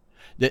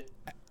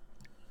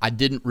 I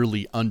didn't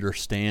really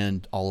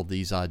understand all of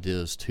these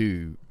ideas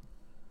too,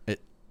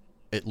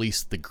 at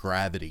least the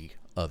gravity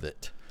of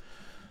it,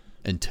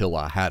 until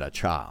I had a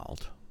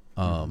child.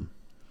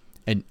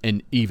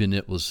 And even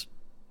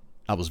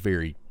I was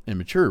very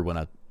immature when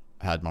I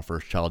had my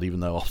first child, even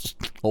though I was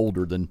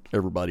older than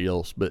everybody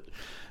else. But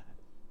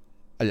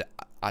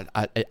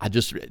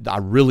I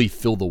really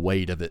feel the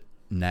weight of it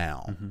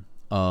now.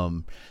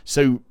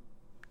 So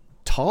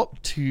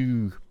talk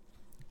to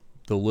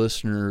the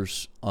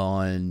listeners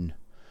on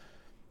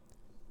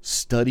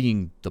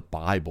studying the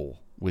Bible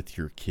with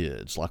your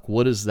kids. Like,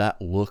 what does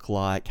that look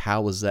like?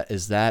 How is that?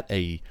 Is that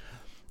a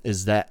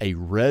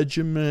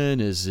regimen?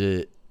 Is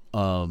it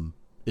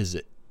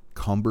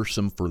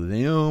cumbersome for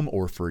them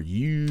or for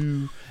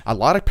you? A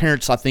lot of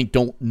parents, I think,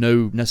 don't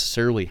know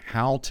necessarily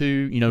how to.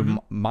 You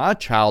know, my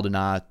child and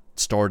I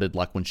started,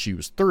 like, when she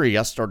was 3,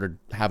 I started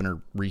having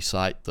her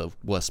recite the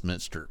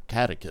Westminster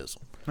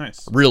Catechism.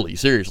 Nice. Really,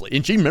 seriously.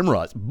 And she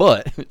memorized.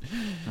 But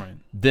Right.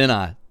 then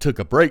I took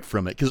a break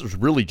from it because it was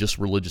really just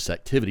religious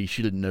activity.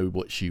 She didn't know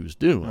what she was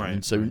doing. Right,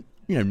 And so, right.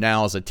 you know,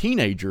 now as a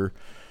teenager,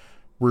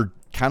 we're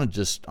kind of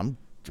just, I'm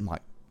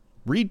like,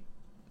 read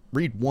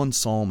one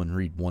psalm and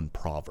read one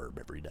proverb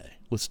every day.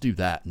 Let's do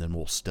that, and then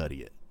we'll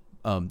study it.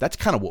 That's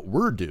kind of what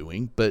we're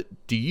doing, but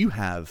do you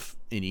have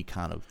any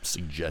kind of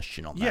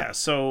suggestion on that? Yeah,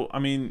 so I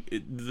mean,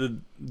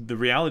 the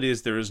reality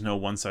is there is no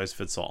one size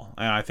fits all,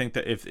 and I think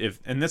that if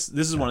and this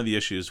is one of the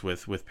issues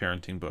with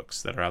parenting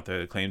books that are out there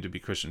that claim to be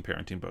Christian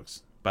parenting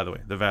books. By the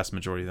way, the vast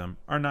majority of them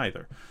are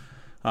neither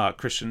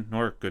Christian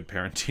nor good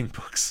parenting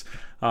books,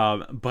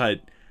 but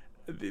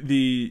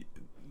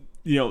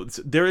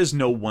there is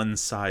no one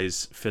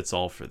size fits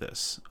all for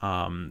this.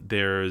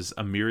 There's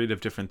a myriad of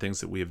different things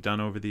that we have done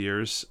over the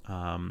years.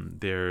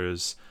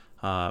 There's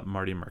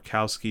Marty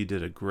Markowski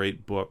did a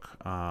great book.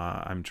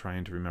 I'm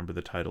trying to remember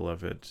the title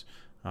of it.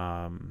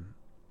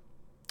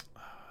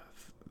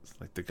 It's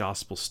like the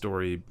Gospel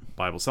Story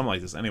Bible, something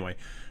like this. Anyway,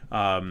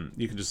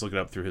 you can just look it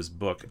up through his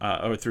book,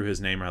 or through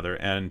his name rather.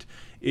 And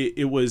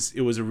it was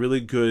a really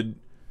good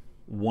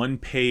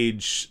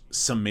one-page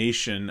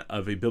summation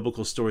of a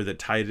biblical story that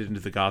tied it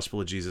into the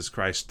gospel of Jesus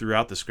Christ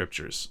throughout the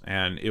scriptures.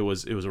 And it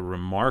was a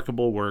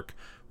remarkable work,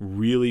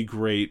 really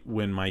great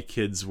when my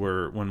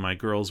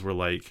girls were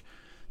like,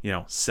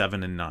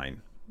 7 and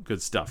 9.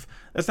 Good stuff.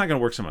 That's not going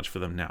to work so much for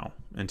them now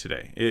and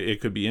today. It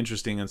could be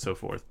interesting and so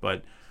forth,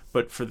 but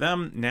for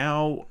them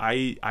now,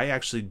 I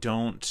actually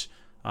don't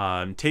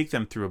take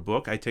them through a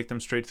book. I take them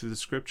straight through the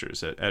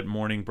scriptures. At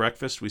morning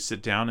breakfast, we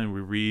sit down and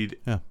we read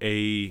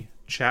a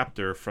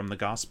chapter from the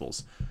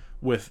Gospels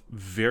with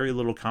very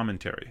little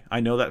commentary.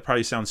 I know that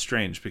probably sounds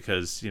strange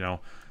because,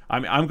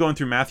 I'm going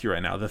through Matthew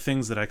right now. The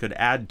things that I could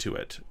add to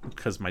it,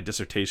 because my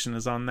dissertation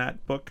is on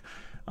that book,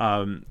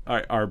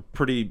 are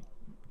pretty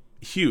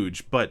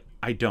huge, but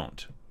I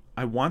don't.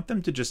 I want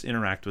them to just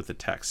interact with the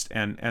text.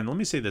 And let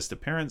me say this to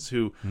parents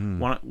who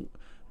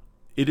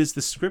it is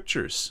the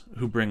scriptures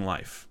who bring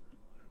life.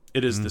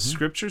 It is the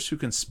scriptures who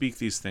can speak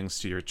these things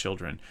to your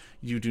children.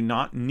 You do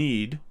not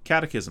need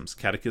catechisms.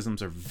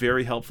 Catechisms are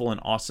very helpful and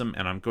awesome,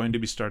 and I'm going to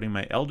be starting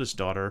my eldest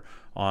daughter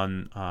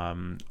on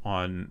the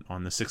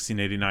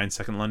 1689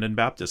 Second London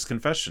Baptist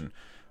Confession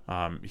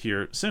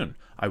here soon.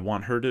 I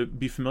want her to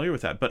be familiar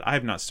with that, but I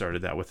have not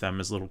started that with them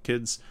as little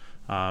kids.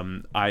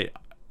 I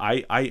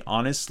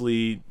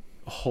honestly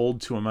hold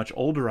to a much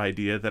older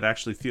idea that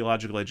actually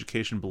theological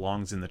education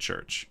belongs in the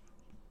church.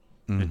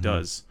 It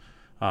does.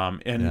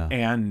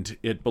 And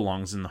it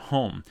belongs in the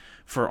home.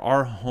 For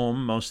our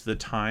home, most of the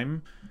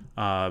time,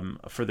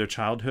 for their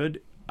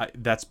childhood,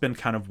 that's been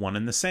kind of one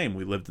and the same.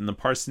 We lived in the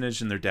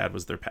parsonage, and their dad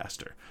was their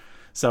pastor.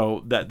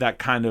 So that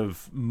kind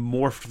of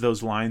morphed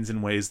those lines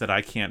in ways that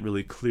I can't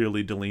really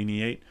clearly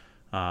delineate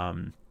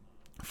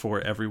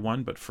for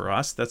everyone. But for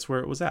us, that's where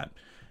it was at.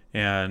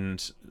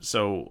 And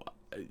so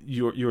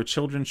your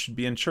children should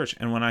be in church.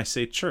 And when I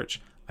say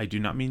church, I do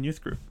not mean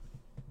youth group.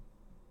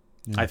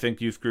 Yeah. I think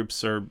youth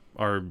groups are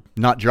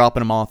not dropping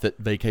them off at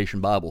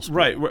Vacation Bible School.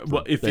 Right.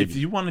 Well, if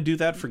you want to do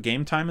that for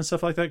game time and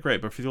stuff like that,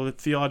 great. But for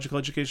theological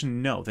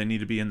education, no. They need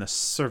to be in the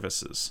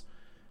services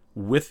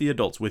with the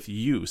adults, with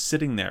you,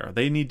 sitting there.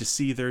 They need to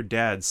see their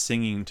dad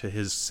singing to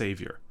his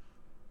Savior.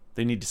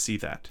 They need to see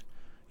that.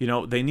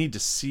 They need to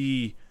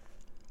see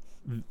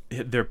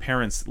their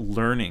parents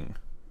learning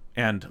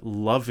and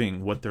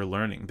loving what they're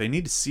learning. They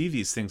need to see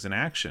these things in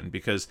action,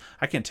 because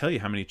I can't tell you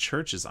how many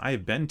churches I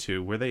have been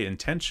to where they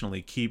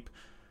intentionally keep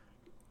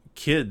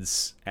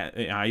kids,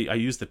 I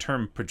use the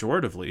term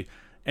pejoratively,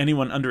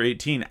 anyone under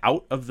 18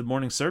 out of the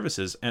morning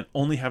services and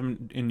only have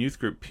them in youth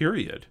group,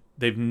 period.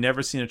 They've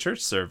never seen a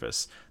church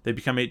service. They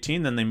become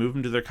 18, then they move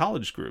them to their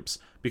college groups,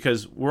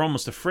 because we're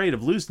almost afraid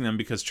of losing them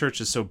because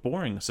church is so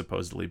boring,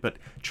 supposedly. But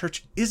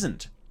church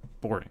isn't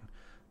boring.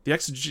 The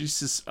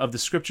exegesis of the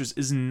scriptures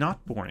is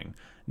not boring.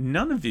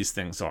 None of these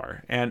things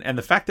are. And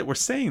the fact that we're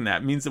saying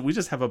that means that we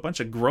just have a bunch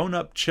of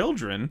grown-up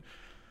children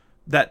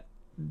that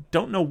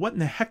don't know what in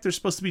the heck they're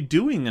supposed to be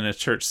doing in a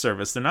church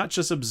service. They're not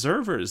just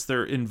observers.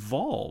 They're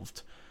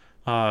involved.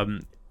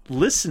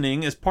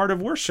 Listening is part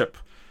of worship.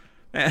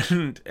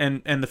 And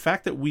the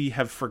fact that we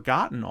have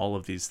forgotten all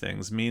of these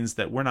things means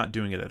that we're not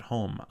doing it at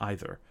home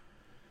either.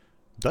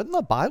 Doesn't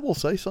the Bible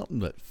say something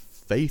that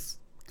faith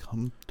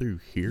come through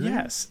hearing?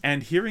 Yes,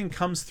 and hearing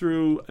comes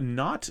through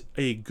not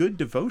a good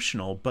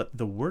devotional, but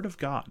the Word of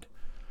God.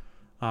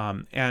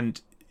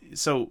 And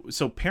so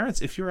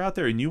parents, if you're out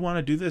there and you want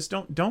to do this,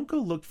 don't go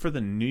look for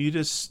the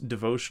neatest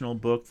devotional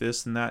book,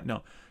 this and that.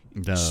 No.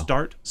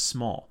 Start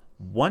small.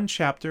 1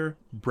 chapter,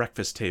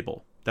 breakfast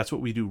table. That's what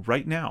we do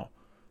right now.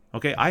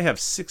 Okay, I have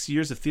 6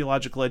 years of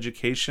theological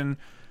education,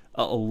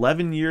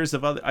 11 years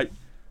of other.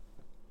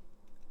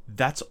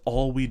 That's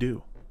all we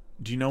do.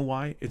 Do you know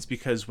why? It's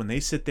because when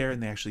they sit there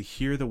and they actually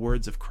hear the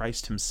words of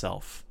Christ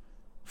himself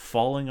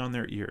falling on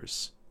their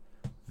ears,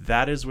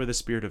 that is where the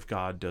Spirit of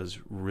God does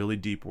really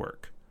deep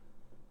work.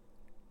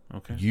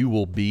 Okay. You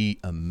will be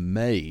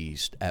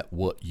amazed at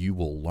what you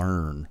will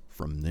learn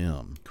from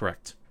them.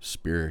 Correct.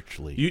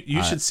 Spiritually.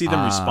 You should see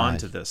them respond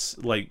to this.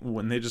 Like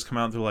when they just come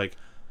out, they're like,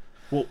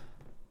 well,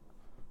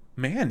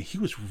 man, he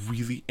was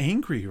really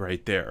angry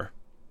right there.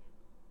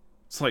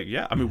 It's like,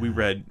 yeah, I mean, we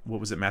read, what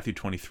was it, Matthew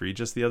 23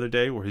 just the other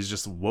day, where he's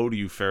just, woe to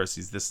you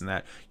Pharisees, this and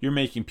that. You're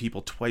making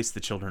people twice the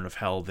children of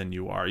hell than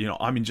you are. You know,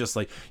 I mean, just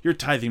like, you're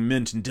tithing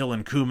mint and dill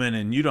and cumin,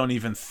 and you don't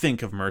even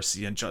think of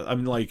mercy. And I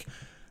mean, like,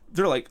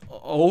 they're like,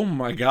 oh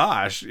my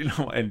gosh, you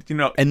know, and, you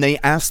know. And they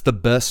ask the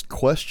best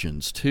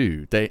questions,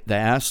 too. They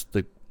ask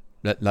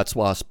that's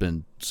why I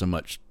spend so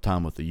much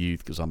time with the youth,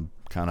 because I'm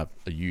kind of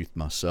a youth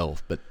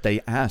myself, but they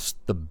ask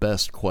the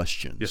best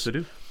questions. Yes, they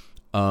do.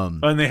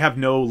 And they have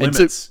no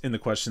limits in the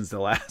questions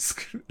they'll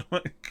ask.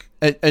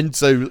 and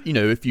so, you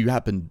know, if you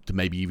happen to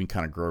maybe even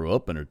kind of grow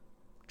up in a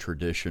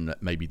tradition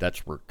that maybe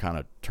that's where kind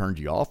of turned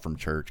you off from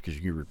church because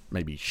you were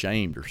maybe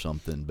shamed or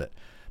something, but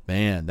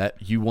man, that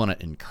you want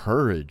to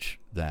encourage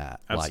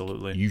that.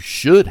 Absolutely. Like, you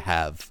should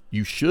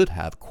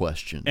have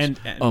questions.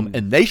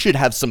 And they should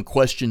have some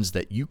questions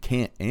that you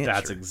can't answer.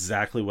 That's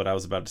exactly what I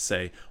was about to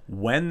say.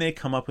 When they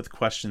come up with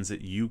questions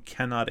that you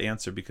cannot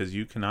answer because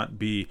you cannot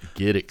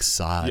get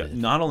excited.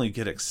 Not only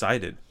get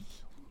excited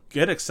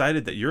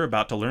that you're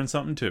about to learn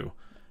something too.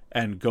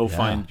 And go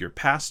find your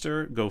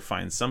pastor, go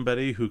find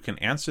somebody who can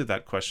answer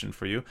that question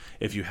for you.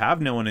 If you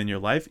have no one in your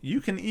life, you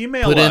can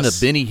email us. Put in a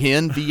Benny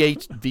Hinn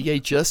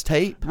VHS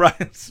tape.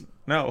 Right.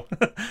 No.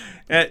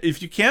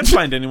 If you can't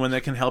find anyone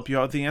that can help you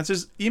out with the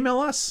answers, email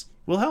us.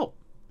 We'll help.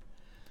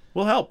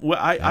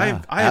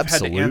 I have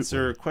had to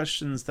answer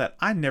questions that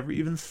I never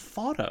even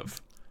thought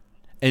of.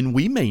 And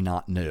we may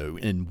not know,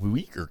 and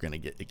we are going to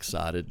get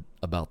excited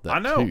about that. I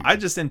know. Too. I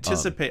just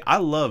anticipate. I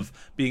love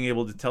being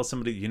able to tell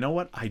somebody, you know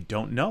what? I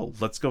don't know.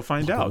 Let's go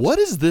find out. What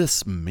does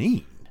this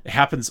mean? It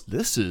happens.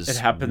 It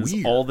happens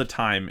weird. all the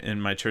time in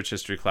my church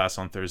history class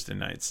on Thursday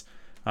nights.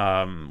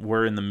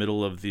 We're in the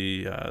middle of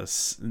the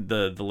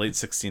late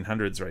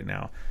 1600s right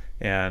now,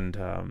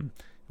 and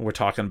we're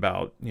talking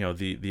about, you know,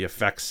 the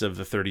effects of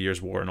the 30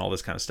 Years' War and all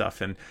this kind of stuff.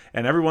 And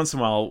every once in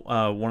a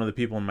while, one of the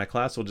people in my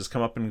class will just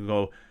come up and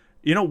go,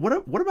 you know,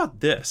 what about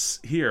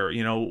this here?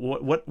 You know,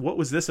 what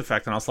was this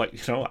effect? And I was like,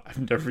 you know,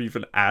 I've never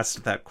even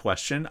asked that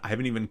question. I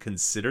haven't even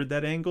considered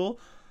that angle.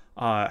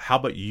 How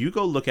about you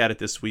go look at it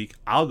this week?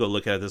 I'll go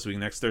look at it this week.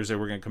 Next Thursday,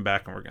 we're going to come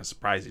back and we're going to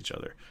surprise each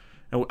other.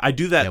 And I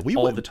do that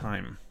all the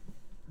time.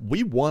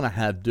 We want to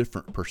have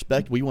different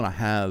perspectives. We want to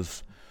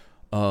have,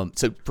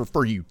 so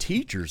for you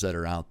teachers that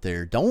are out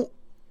there, don't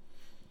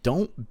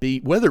be,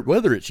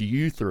 whether it's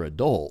youth or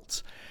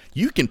adults,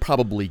 you can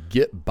probably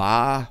get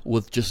by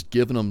with just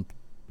giving them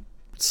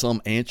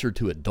some answer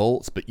to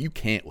adults, but you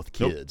can't with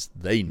kids.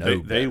 Nope. They know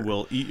they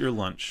will eat your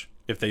lunch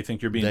if they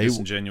think you're being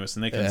disingenuous,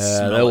 and they can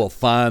smell they it. will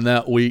find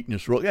that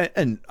weakness.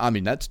 And I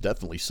mean, that's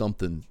definitely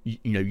something, you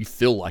know, you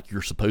feel like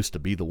you're supposed to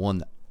be the one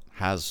that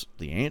has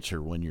the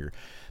answer when you're,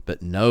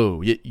 but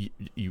no,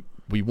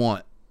 we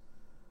want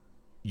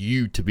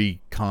you to be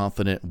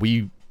confident.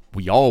 We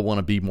all want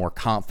to be more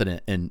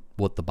confident in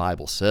what the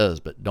Bible says,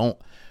 but don't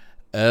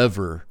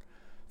ever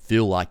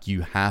feel like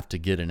you have to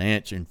get an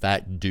answer. In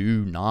fact,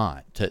 do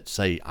not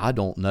say, I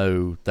don't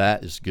know,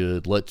 that is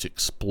good, let's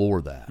explore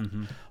that.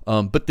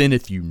 Mm-hmm. But then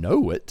if you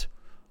know it,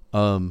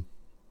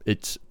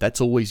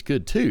 that's always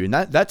good too. And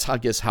that's I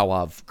guess how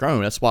I've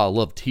grown. That's why I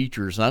love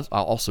teachers, and that's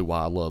also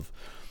why I love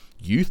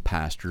youth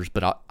pastors.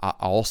 But I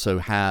also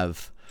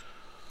have,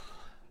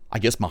 I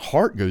guess my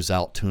heart goes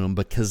out to them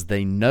because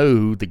they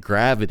know the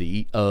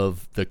gravity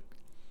of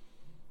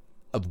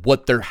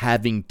what they're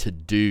having to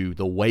do,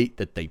 the weight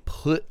that they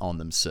put on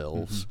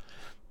themselves,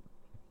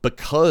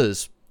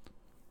 because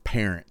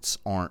parents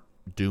aren't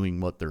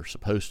doing what they're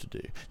supposed to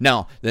do.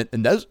 Now,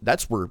 and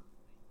that's where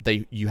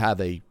you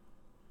have a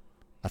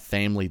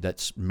family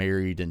that's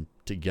married and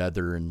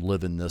together and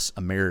living this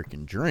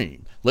American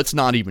dream. Let's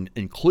not even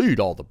include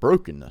all the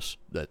brokenness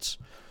that's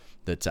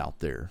out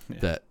there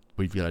that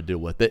we've got to deal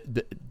with.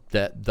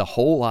 That the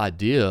whole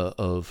idea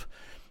of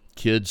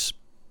kids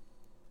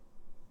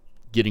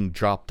getting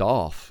dropped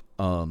off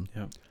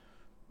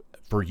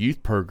for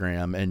youth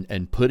program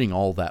and putting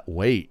all that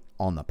weight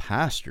on the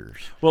pastors.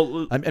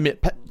 Well, I mean,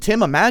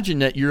 Tim, imagine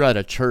that you're at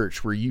a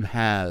church where you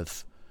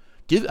have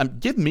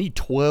give me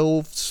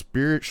 12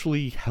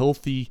 spiritually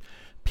healthy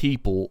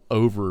people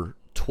over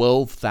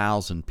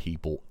 12,000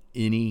 people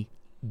any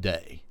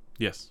day.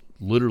 Yes.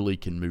 Literally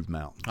can move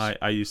mountains.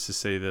 I used to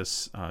say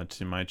this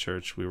to my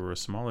church. We were a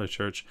smaller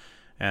church,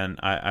 and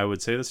I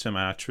would say this to him,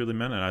 and I truly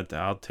meant it.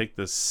 I'll take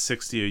the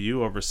 60 of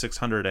you over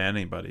 600 of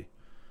anybody.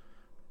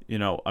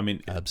 I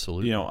mean,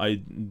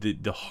 absolutely.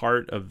 The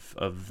heart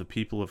of the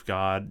people of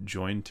God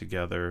joined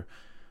together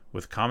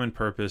with common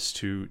purpose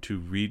to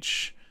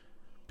reach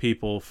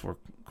people for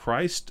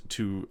Christ,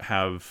 to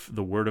have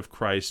the word of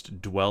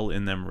Christ dwell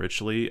in them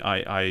richly.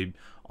 I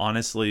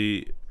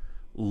honestly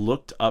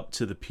looked up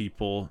to the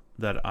people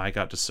that I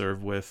got to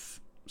serve with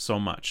so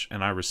much,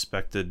 and I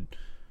respected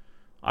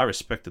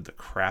the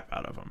crap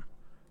out of them.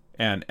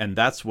 And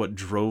that's what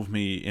drove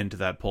me into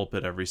that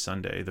pulpit every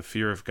Sunday, the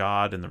fear of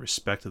God and the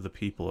respect of the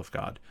people of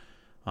God.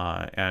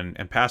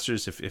 And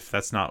pastors, if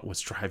that's not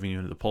what's driving you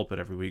into the pulpit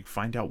every week,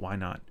 find out why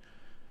not.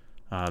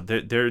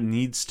 There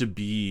needs to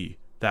be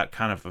that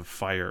kind of a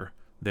fire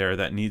there.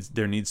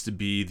 There needs to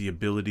be the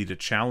ability to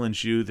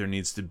challenge you. There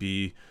needs to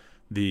be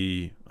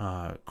the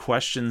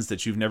questions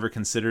that you've never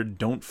considered.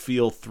 Don't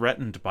feel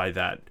threatened by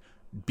that.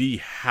 Be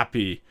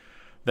happy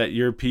that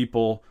your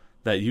people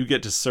that you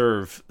get to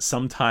serve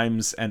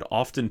sometimes and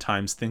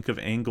oftentimes think of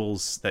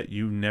angles that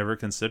you never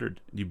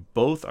considered. You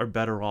both are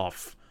better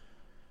off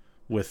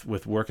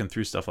with working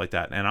through stuff like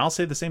that. And I'll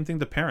say the same thing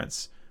to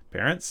parents.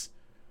 Parents,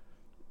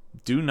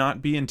 do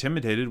not be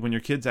intimidated when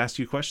your kids ask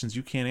you questions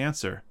you can't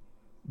answer.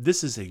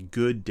 This is a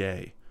good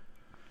day.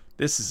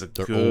 This is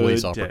They're good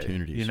always day,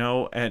 opportunities.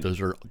 And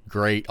those are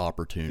great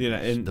opportunities.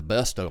 And the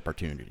best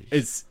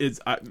opportunities.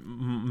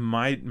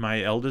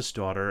 My eldest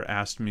daughter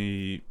asked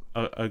me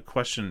a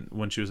question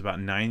when she was about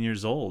 9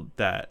 years old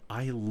that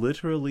I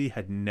literally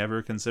had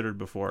never considered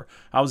before.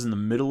 I was in the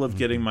middle of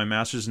getting my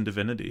master's in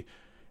divinity,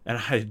 and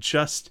I had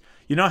just,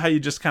 how you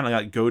just kind of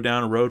like go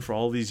down a road for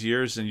all these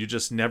years and you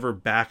just never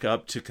back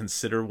up to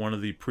consider one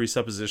of the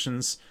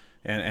presuppositions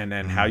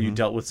and how you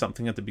dealt with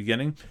something at the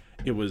beginning.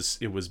 It was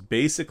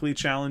basically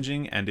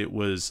challenging, and it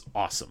was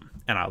awesome,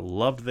 and I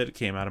loved that it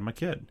came out of my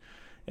kid.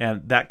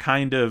 And that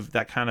kind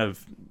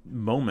of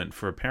moment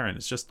for a parent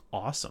is just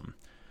awesome.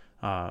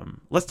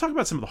 Let's talk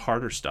about some of the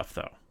harder stuff,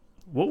 though.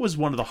 What was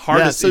one of the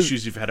hardest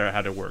issues you've had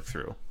to work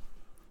through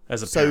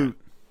as a parent?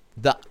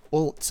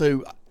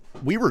 So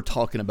we were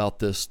talking about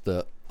this.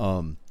 It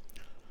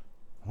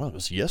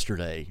was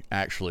yesterday.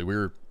 Actually, we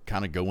were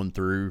kind of going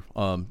through.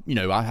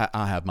 I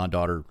have my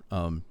daughter.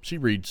 She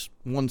reads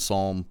one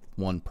psalm,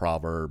 one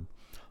proverb,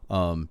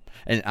 and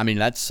I mean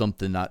that's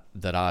something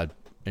that I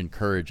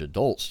encourage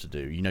adults to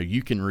do.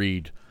 You can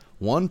read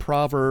one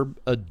proverb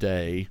a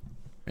day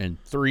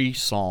and 3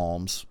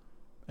 psalms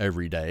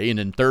every day, and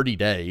in 30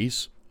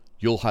 days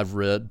you'll have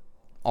read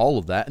all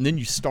of that, and then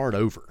you start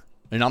over.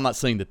 And I'm not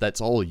saying that that's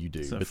all you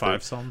do. So but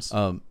 5 psalms.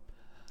 5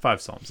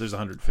 psalms. There's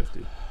 150.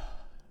 Is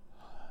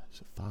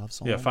it 5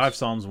 psalms? Yeah, 5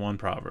 psalms, 1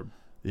 proverb.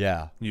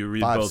 Yeah, you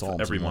read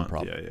both every month.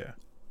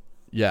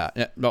 Yeah,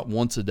 not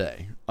once a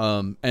day.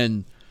 Don't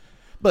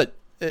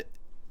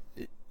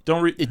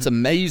read. It's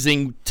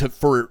amazing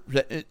that's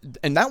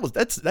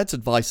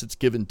advice that's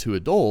given to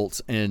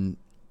adults, and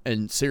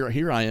Sarah,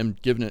 here I am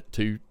giving it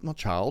to my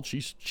child.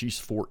 She's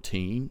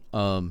 14,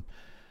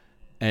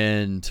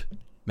 and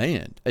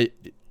man,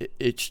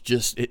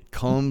 it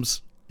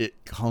comes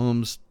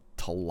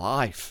to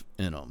life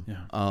in them.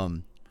 Yeah.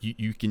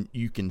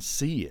 You can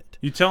see it.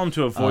 You tell them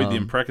to avoid the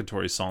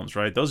imprecatory psalms,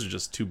 right? Those are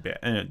just too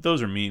bad.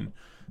 Those are mean.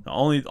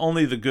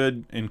 Only the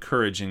good,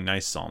 encouraging,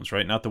 nice psalms,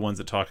 right? Not the ones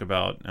that talk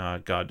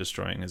about God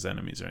destroying his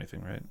enemies or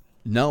anything, right?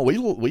 No,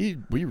 we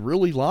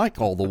really like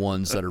all the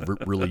ones that are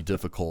really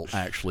difficult.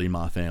 Actually,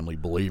 my family,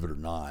 believe it or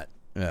not,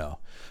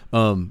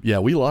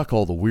 we like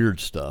all the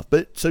weird stuff.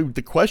 But so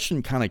the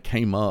question kind of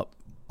came up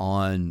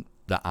on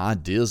the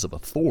ideas of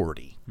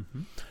authority,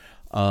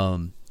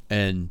 and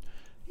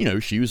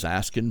she was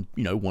asking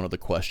one of the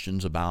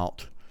questions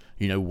about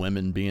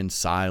women being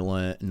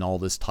silent and all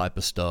this type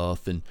of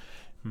stuff, and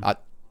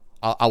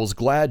I was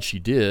glad she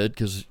did,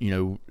 because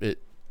it,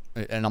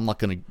 and I'm not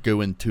going to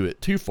go into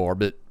it too far,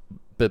 but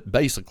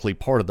basically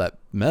part of that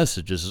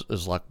message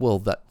is like, well,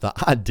 that the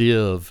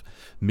idea of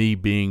me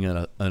being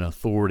an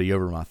authority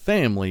over my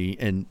family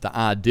and the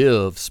idea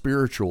of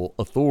spiritual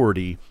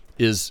authority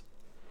is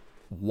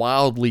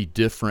wildly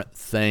different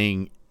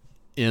thing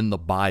in the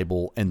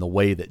Bible and the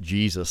way that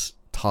Jesus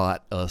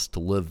taught us to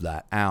live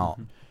that out,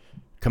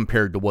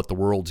 compared to what the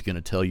world's going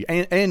to tell you,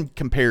 and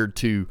compared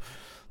to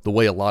the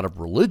way a lot of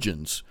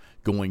religions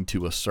going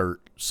to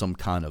assert some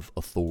kind of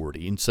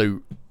authority. And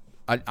so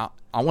I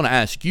want to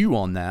ask you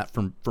on that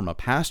from a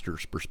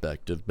pastor's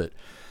perspective, but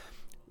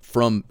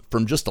from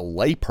just a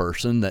lay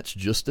person that's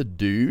just a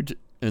dude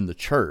in the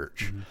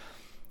church,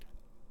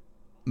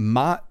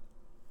 I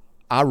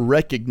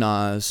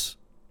recognize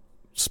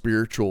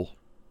spiritual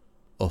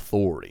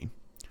authority.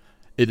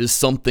 It is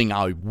something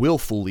I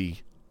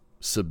willfully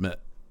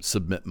submit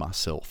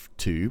myself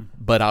to,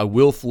 but I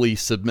willfully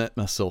submit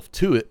myself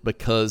to it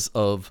because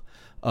of,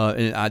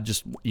 and I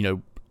just,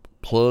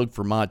 plug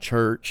for my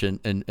church and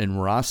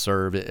where I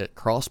serve at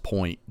Cross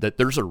Point, that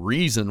there's a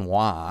reason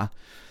why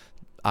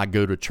I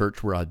go to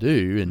church where I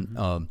do.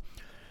 And,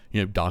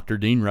 Dr.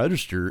 Dean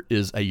Register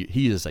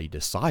he is a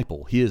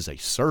disciple. He is a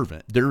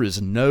servant. There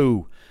is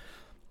no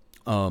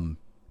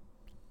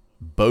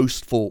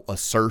boastful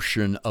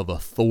assertion of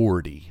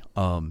authority.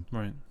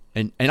 Right.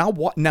 And I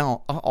watch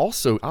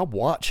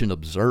and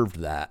observed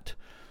that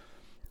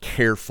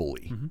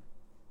carefully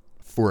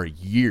for a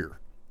year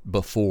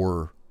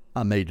before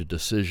I made a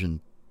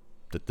decision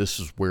that this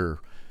is where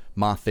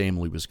my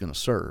family was going to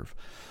serve.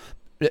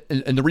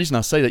 And the reason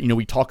I say that,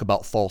 we talk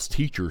about false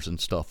teachers and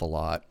stuff a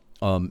lot.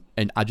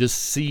 And I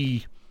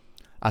see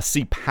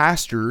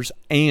pastors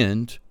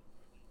and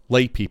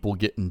lay people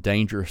get in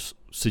dangerous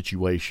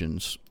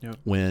situations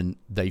when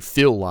they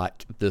feel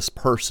like this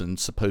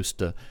person's supposed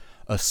to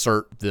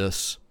assert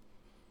this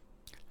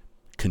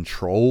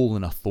control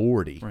and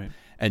authority. Right.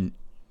 And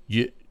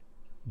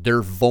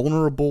they're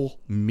vulnerable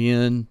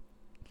men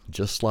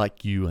just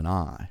like you and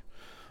I.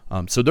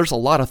 So there's a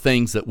lot of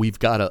things that we've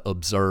got to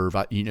observe,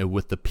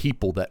 with the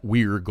people that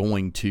we're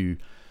going to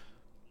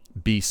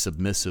be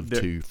submissive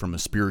to from a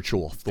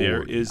spiritual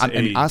authority.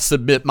 I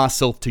submit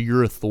myself to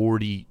your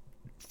authority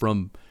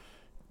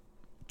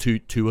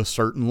to a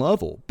certain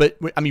level. But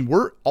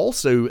we're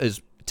also,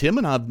 as Tim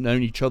and I have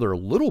known each other a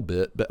little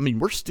bit, but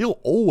we're still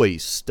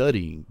always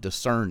studying,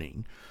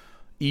 discerning,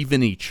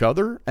 even each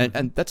other,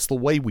 and that's the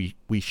way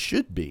we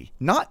should be.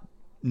 Not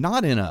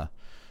in a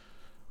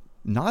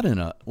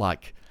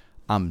like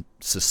I'm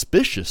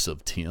suspicious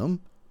of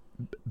Tim,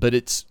 but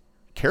it's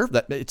care of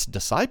that. It's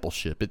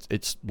discipleship.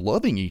 It's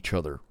loving each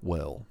other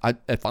well.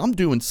 If I'm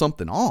doing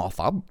something off,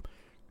 I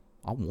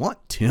want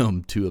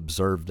Tim to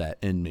observe that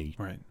in me,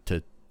 right,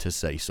 to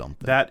say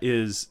something. That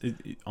is,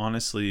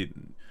 honestly,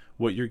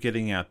 what you're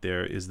getting at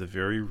there is the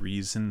very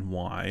reason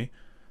why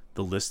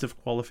the list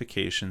of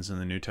qualifications in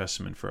the New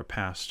Testament for a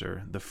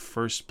pastor, the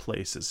first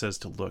place it says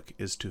to look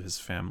is to his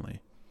family.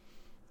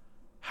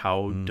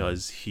 How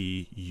does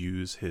he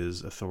use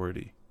his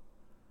authority?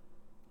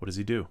 What does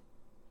he do?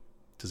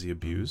 Does he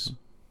abuse?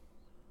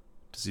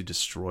 Does he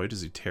destroy?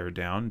 Does he tear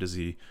down? Does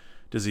he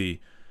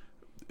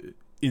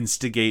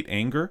instigate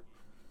anger?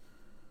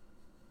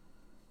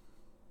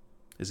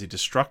 Is he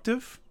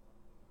destructive?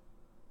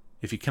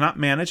 If he cannot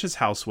manage his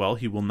house well,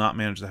 he will not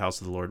manage the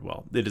house of the Lord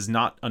well. It is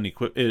not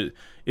it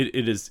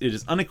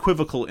is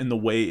unequivocal in the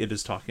way it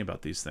is talking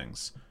about these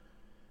things,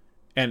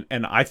 and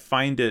I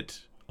find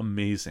it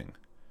amazing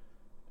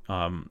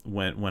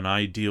when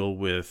I deal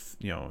with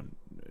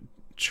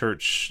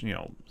church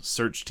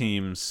search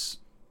teams,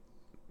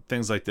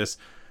 things like this.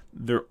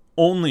 Their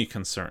only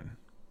concern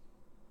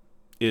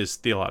is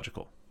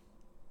theological.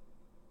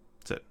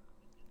 That's it.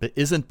 But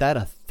isn't that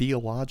a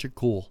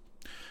theological?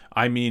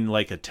 I mean,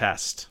 like a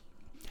test.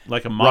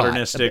 Like a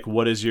modernistic, right.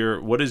 What is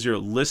your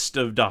list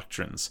of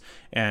doctrines?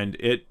 And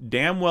it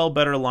damn well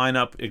better line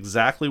up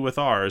exactly with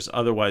ours,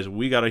 otherwise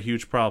we got a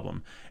huge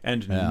problem.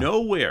 And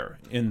nowhere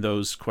in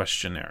those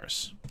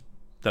questionnaires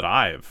that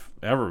I've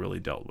ever really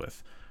dealt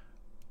with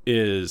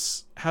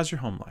is, how's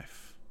your home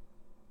life?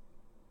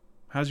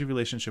 How's your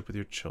relationship with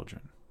your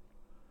children?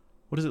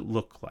 What does it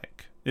look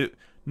like?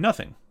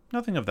 Nothing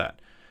of that.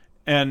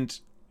 And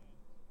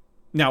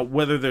now,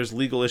 whether there's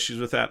legal issues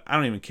with that, I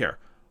don't even care.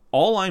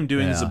 All I'm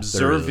doing is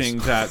observing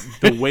that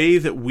the way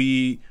that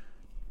we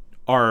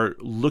are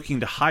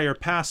looking to hire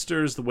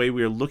pastors, the way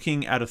we are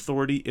looking at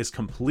authority is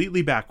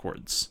completely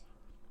backwards.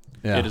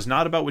 Yeah. It is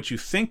not about what you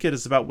think, it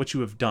is about what you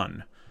have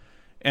done.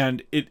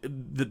 And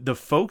the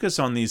focus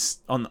on these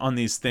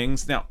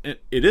things, now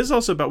it is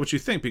also about what you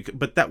think,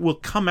 but that will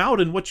come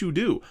out in what you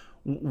do.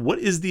 What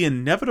is the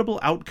inevitable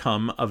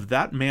outcome of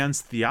that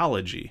man's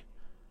theology?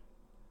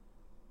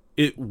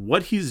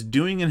 What he's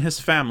doing in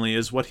his family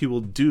is what he will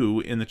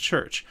do in the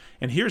church.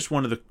 And here's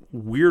one of the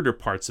weirder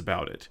parts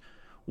about it.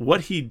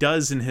 What he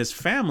does in his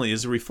family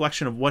is a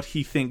reflection of what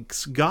he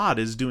thinks God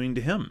is doing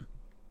to him.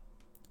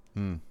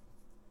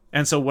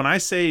 And so when I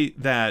say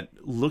that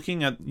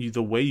looking at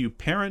the way you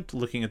parent,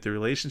 looking at the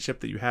relationship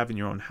that you have in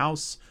your own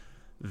house,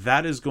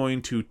 that is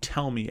going to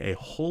tell me a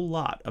whole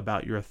lot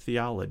about your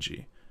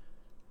theology.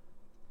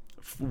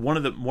 One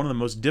of the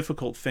most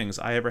difficult things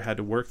I ever had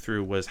to work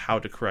through was how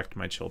to correct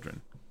my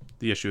children.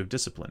 The issue of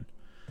discipline.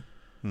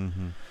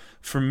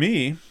 For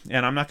me,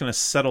 and I'm not going to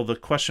settle the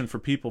question for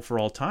people for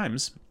all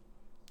times,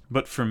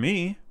 but for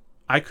me,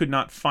 I could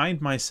not find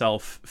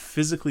myself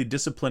physically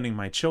disciplining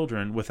my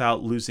children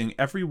without losing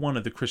every one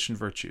of the Christian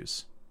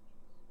virtues.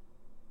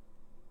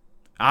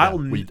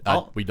 We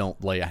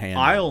don't lay a hand.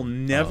 I'll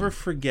never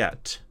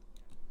forget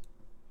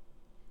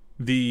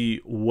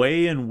the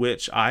way in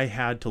which I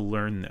had to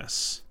learn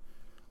this.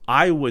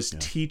 I was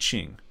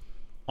teaching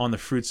on the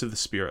fruits of the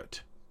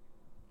Spirit.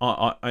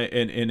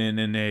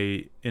 In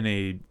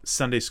a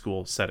Sunday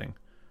school setting,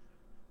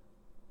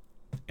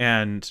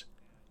 and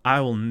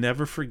I will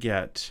never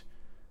forget,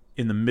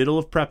 in the middle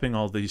of prepping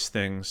all these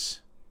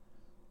things,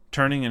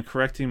 turning and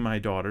correcting my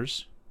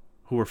daughters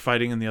who were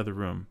fighting in the other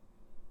room,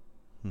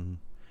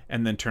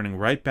 and then turning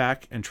right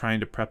back and trying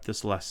to prep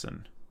this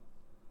lesson,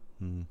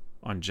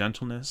 on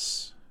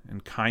gentleness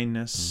and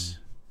kindness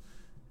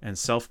and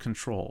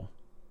self-control.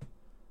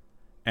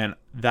 And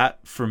that,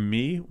 for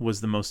me,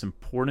 was the most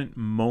important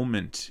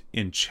moment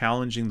in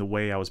challenging the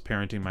way I was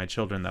parenting my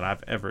children that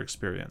I've ever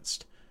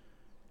experienced.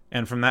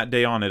 And from that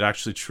day on, it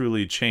actually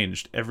truly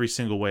changed every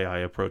single way I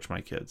approach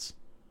my kids.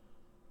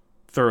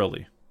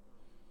 Thoroughly.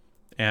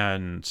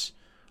 And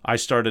I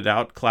started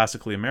out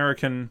classically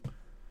American,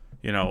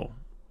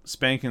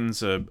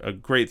 spanking's a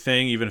great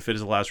thing, even if it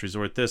is a last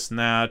resort, this and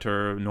that,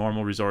 or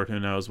normal resort, who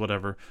knows,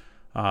 whatever.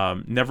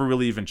 Never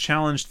really even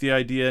challenged the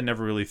idea,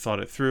 never really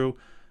thought it through.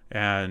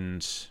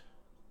 And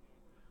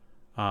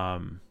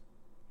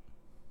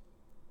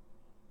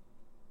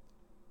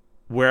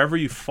wherever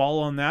you fall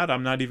on that,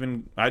 that's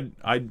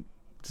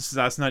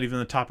not even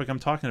the topic I'm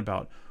talking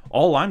about.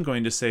 All I'm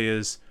going to say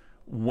is,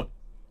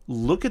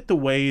 look at the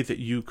way that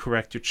you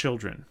correct your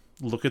children.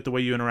 Look at the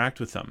way you interact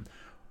with them.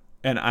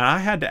 And I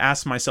had to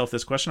ask myself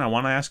this question. I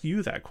want to ask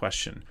you that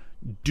question.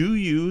 Do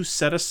you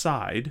set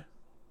aside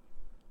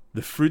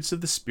the fruits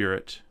of the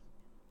Spirit,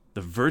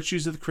 the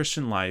virtues of the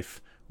Christian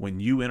life, when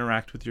you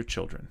interact with your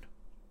children,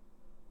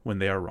 when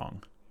they are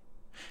wrong?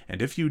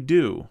 And if you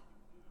do,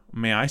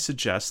 may I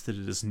suggest that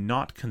it is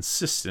not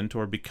consistent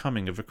or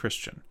becoming of a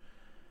Christian.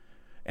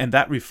 And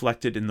that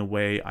reflected in the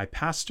way I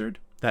pastored.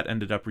 That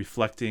ended up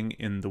reflecting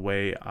in the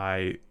way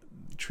I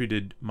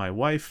treated my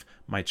wife,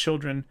 my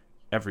children,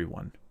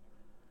 everyone.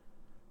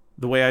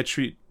 The way I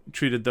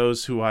treated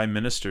those who I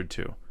ministered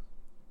to.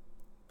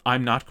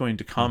 I'm not going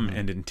to come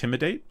and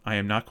intimidate. I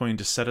am not going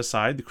to set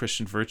aside the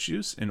Christian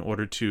virtues in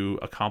order to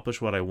accomplish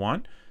what I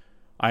want.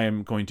 I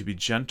am going to be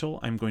gentle.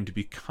 I'm going to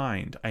be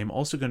kind. I am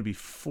also going to be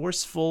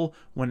forceful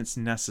when it's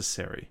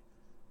necessary.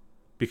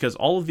 Because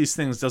all of these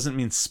things doesn't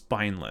mean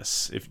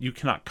spineless. If you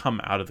cannot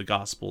come out of the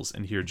Gospels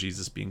and hear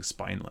Jesus being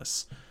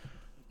spineless.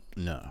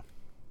 No.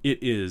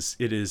 It is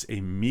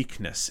a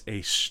meekness,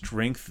 a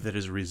strength that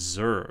is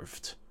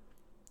reserved,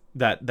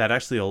 that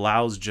actually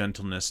allows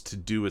gentleness to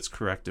do its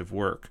corrective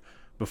work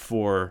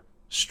before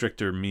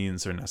stricter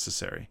means are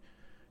necessary.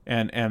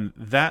 And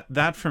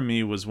that for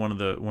me was one of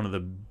the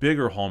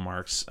bigger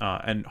hallmarks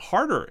and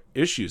harder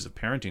issues of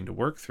parenting to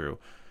work through.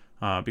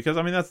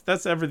 Because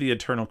that's ever the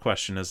eternal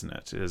question, isn't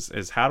it?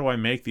 Is how do I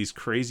make these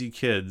crazy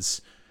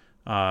kids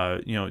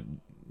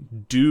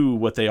do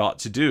what they ought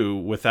to do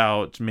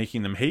without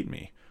making them hate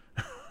me?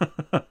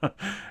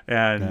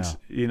 And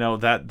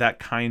that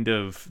kind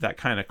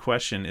of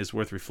question is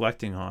worth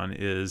reflecting on.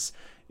 Is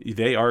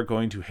they are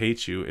going to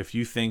hate you if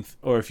you think,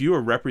 or if you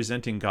are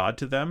representing God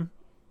to them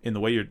in the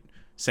way you're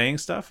saying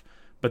stuff,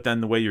 but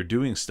then the way you're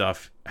doing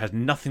stuff has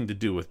nothing to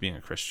do with being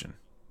a Christian.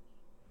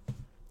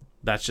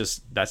 That's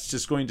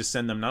just going to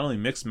send them not only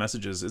mixed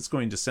messages, it's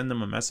going to send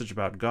them a message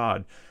about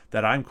God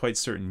that I'm quite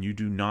certain you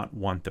do not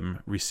want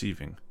them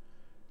receiving.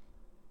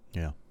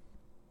 Yeah.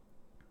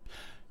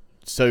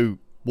 So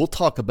we'll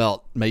talk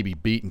about maybe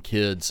beating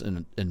kids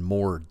in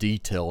more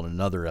detail in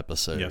another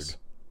episode. Yes.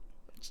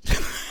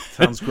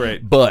 Sounds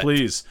great. But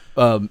please.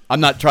 I'm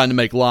not trying to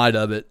make light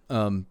of it.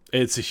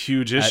 It's a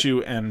huge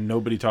issue and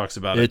nobody talks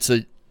about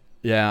it.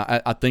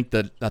 I think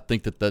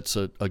that that's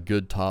a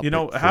good topic.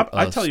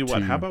 I tell you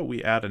what, how about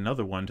we add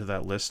another one to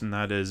that list, and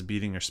that is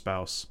beating your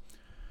spouse.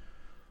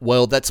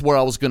 Well, that's where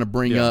I was going to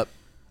bring up.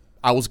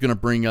 I was going to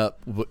bring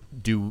up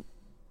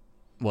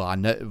I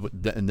know,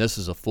 and this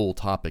is a full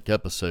topic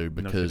episode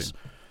because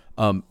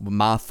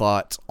my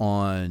thoughts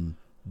on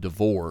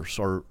divorce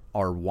are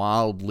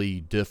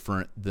wildly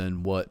different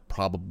than what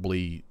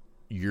probably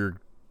you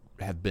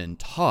have been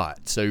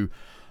taught. So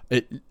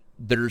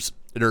there's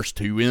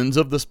two ends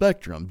of the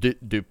spectrum.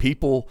 Do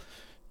people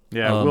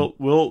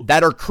we'll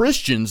that are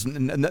Christians,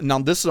 now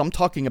I'm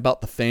talking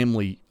about the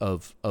family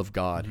of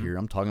God here.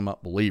 I'm talking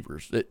about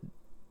believers.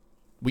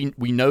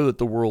 We know that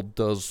the world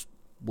does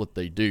what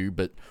they do,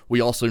 but we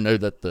also know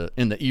that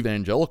in the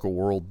evangelical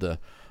world the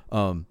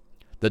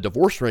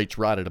divorce rate's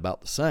right at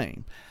about the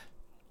same.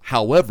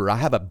 However, I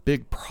have a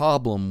big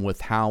problem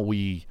with how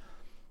we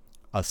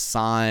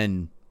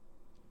assign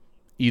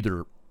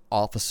either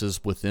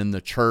offices within the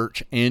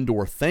church and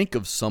or think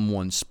of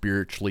someone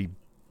spiritually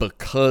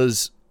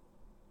because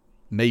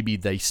maybe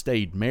they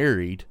stayed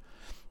married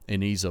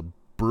and he's a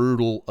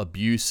brutal,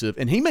 abusive,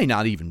 and he may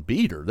not even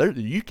beat her.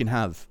 You can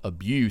have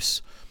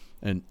abuse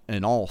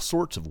in all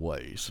sorts of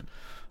ways.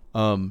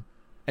 And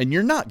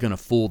you're not going to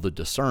fool the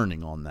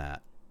discerning on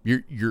that.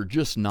 You're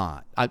just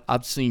not.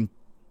 I've seen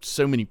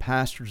so many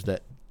pastors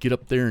that get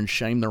up there and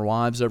shame their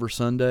wives every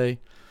Sunday.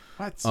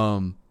 What?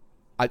 I'm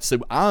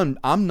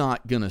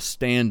not going to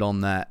stand on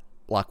that.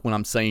 Like when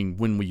I'm saying,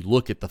 when we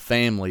look at the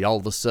family, all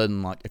of a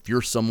sudden, like if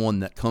you're someone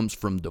that comes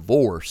from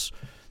divorce,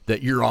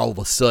 that you're all of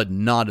a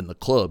sudden not in the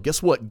club.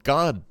 Guess what?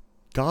 God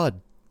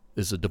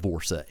is a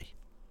divorcee.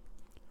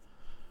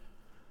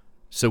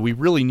 So we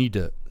really need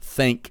to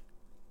think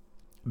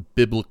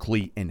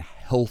biblically and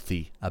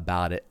healthy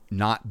about it,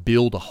 not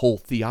build a whole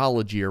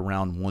theology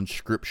around one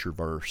scripture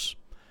verse.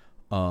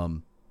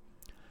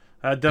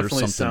 That there's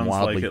definitely something sounds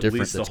wildly like at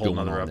different least a that's whole going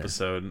nother on there.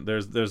 episode.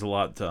 There's a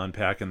lot to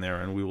unpack in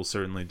there, and we will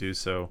certainly do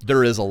so.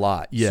 There is a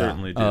lot, yeah.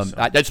 Certainly do so.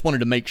 I just wanted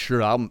to make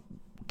sure I'm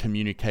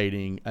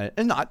communicating,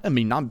 and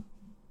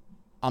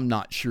I'm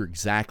not sure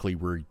exactly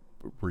where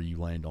you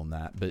land on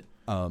that, but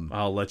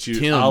I'll let you.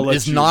 Tim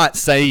is not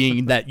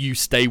saying that you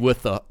stay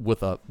with a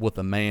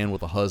man,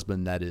 with a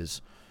husband that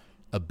is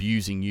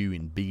abusing you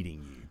and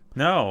beating you.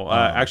 No,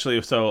 actually,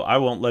 so I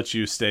won't let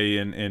you stay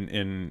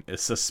in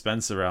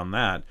suspense around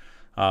that.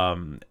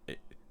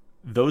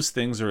 Those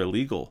things are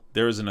illegal.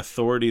 There is an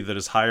authority that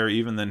is higher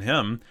even than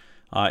him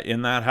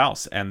in that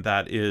house, and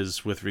that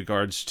is with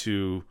regards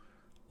to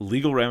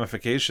legal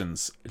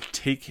ramifications.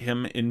 Take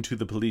him into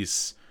the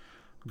police.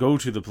 Go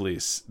to the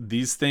police.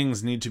 These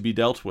things need to be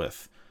dealt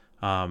with.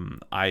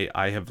 I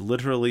have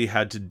literally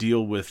had to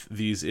deal with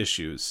these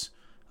issues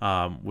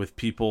with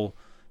people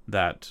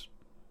that...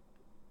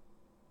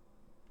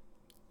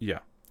 Yeah.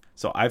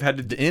 So I've had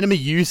to... The enemy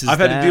uses I've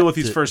had to deal with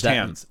that these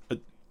firsthand.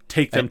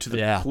 Take them to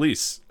the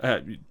police.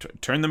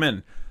 Turn them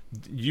in.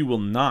 You will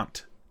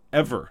not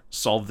ever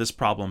solve this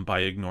problem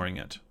by ignoring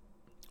it.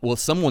 Well, if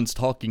someone's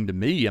talking to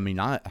me, I mean,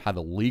 I have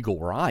a legal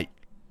right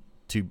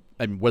to,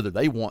 I mean, whether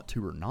they want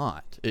to or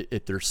not,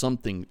 if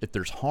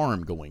there's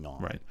harm going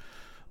on, right?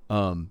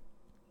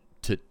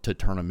 To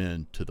turn them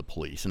in to the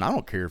police, and I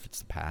don't care if it's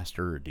the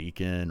pastor or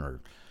deacon or.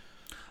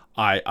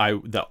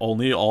 All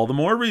the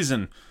more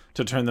reason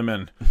to turn them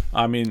in.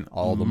 I mean,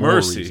 all the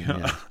mercy. More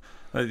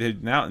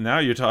reason, yeah. Now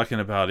you're talking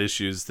about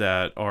issues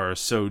that are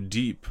so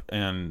deep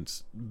and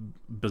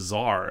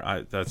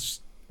bizarre. That's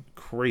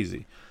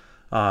crazy.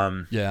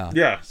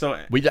 Yeah. So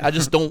we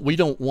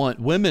don't want,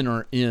 women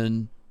are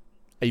in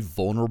a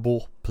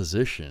vulnerable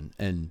position,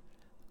 and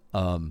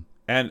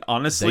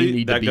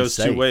honestly, that goes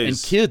safe. two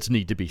ways. And kids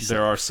need to be safe.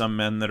 There are some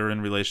men that are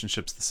in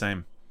relationships the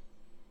same.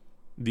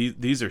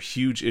 These are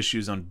huge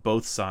issues on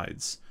both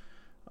sides.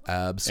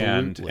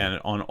 Absolutely.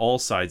 And on all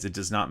sides, it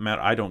does not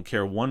matter. I don't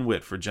care one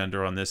whit for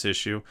gender on this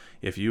issue.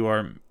 If you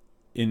are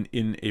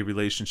in a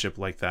relationship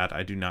like that,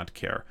 I do not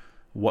care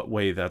what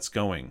way that's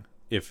going.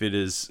 If it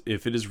is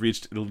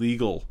reached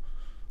legal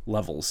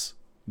levels,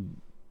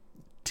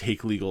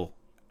 take legal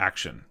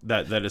action.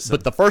 That is.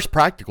 But the first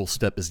practical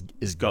step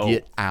is go,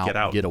 get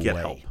out, get away. Get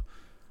help.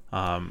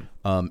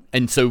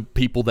 And so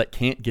people that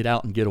can't get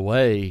out and get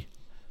away,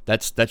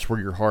 that's where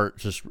your heart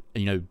just,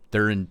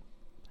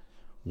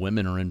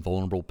 women are in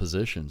vulnerable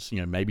positions.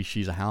 Maybe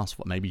she's a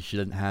housewife. Maybe she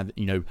doesn't have,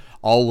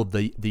 all of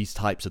these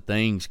types of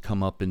things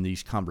come up in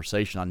these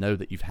conversations. I know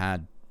that you've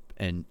had,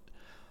 and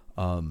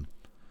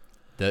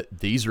that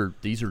these are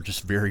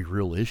just very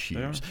real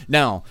issues. Yeah.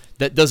 Now,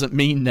 that doesn't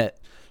mean that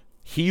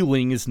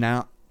healing is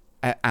now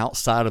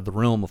outside of the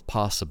realm of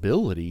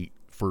possibility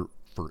for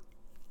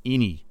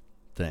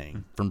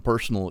anything from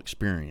personal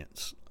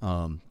experience.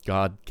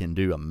 God can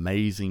do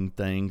amazing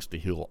things to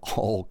heal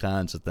all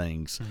kinds of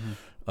things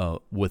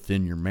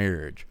within your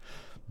marriage.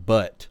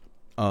 But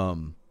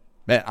man,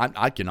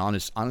 I can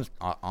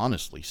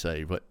honestly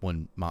say, but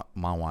when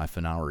my wife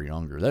and I were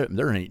younger,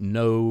 there ain't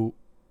no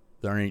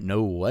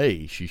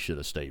way she should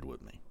have stayed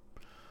with me.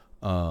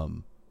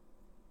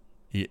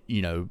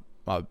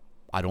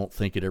 I don't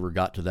think it ever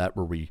got to that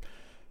where we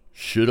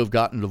should have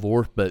gotten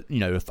divorced. But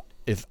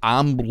if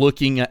I'm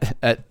looking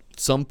at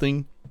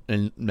something,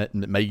 and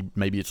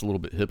maybe it's a little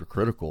bit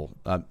hypocritical,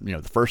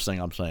 the first thing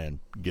I'm saying,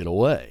 get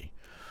away.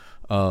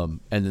 And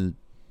then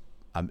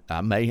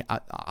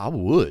I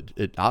would,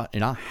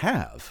 and I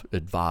have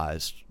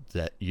advised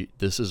that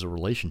this is a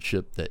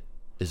relationship that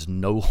is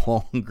no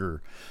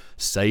longer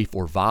safe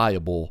or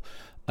viable,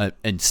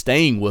 and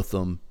staying with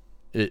them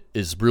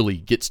is really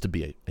gets to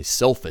be a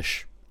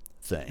selfish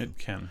thing. It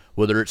can,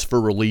 whether it's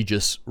for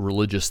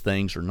religious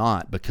things or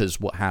not, because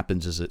what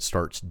happens is it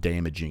starts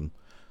damaging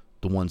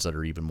the ones that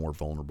are even more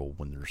vulnerable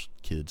when there's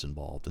kids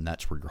involved, and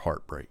that's where your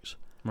heart breaks.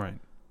 Right.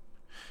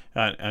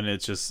 And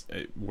it's just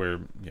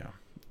where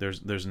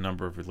there's a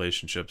number of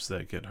relationships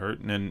that get hurt,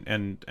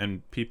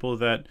 and people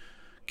that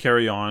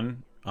carry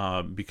on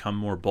become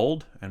more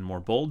bold and more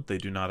bold. They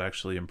do not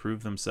actually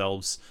improve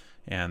themselves,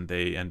 and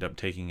they end up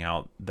taking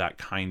out that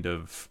kind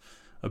of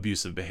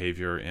abusive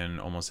behavior in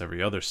almost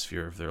every other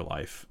sphere of their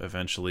life.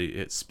 Eventually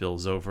it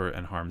spills over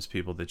and harms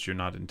people that you're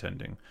not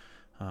intending.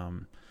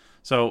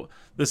 So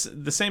the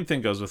same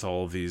thing goes with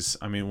all of these.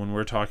 I mean, when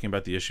we're talking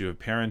about the issue of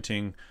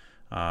parenting,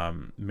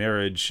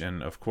 marriage,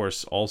 and of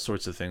course all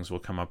sorts of things will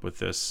come up with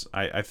this.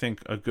 I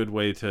think a good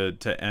way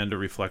to end a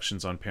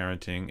reflections on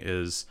parenting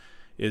is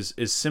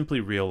simply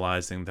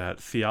realizing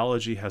that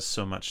theology has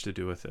so much to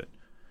do with it.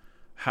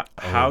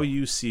 How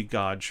you see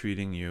God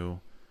treating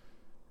you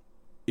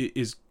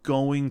is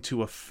going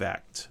to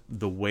affect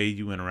the way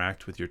you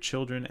interact with your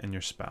children and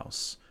your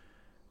spouse.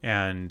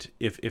 And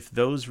if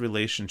those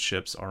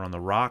relationships are on the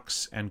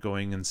rocks and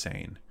going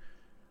insane,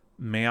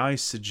 may I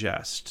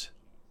suggest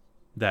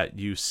that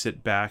you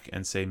sit back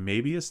and say,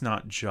 maybe it's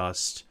not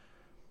just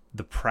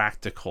the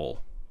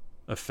practical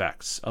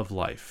effects of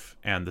life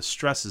and the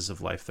stresses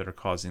of life that are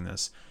causing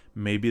this.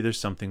 Maybe there's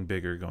something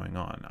bigger going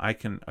on. I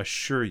can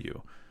assure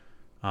you,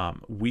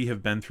 We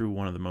have been through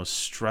one of the most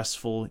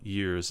stressful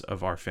years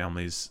of our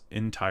family's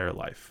entire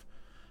life.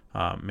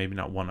 Maybe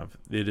not one of.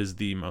 It is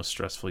the most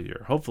stressful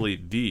year.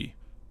 Hopefully the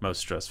most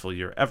stressful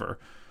year ever.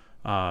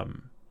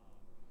 And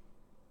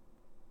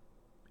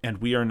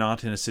we are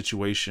not in a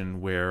situation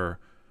where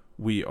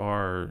we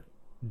are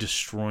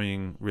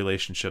destroying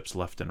relationships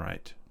left and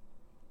right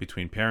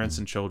between parents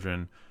and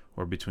children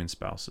or between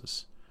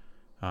spouses.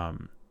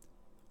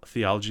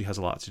 Theology has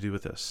a lot to do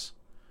with this.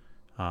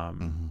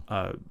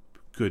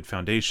 Good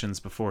foundations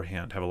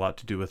beforehand have a lot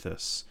to do with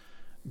this.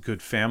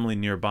 Good family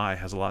nearby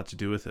has a lot to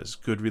do with this.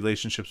 Good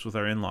relationships with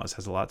our in-laws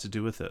has a lot to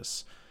do with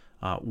this.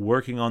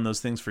 Working on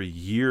those things for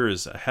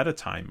years ahead of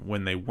time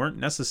when they weren't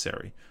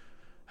necessary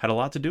had a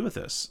lot to do with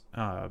this.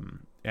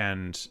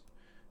 And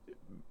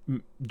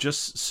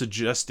just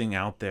suggesting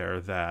out there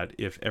that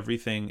if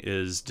everything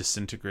is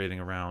disintegrating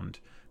around,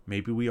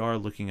 maybe we are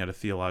looking at a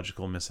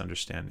theological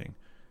misunderstanding.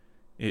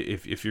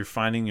 If you're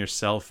finding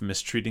yourself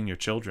mistreating your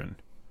children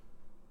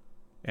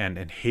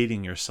and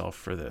hating yourself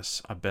for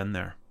this, I've been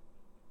there.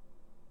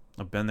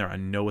 I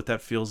know what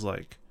that feels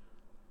like.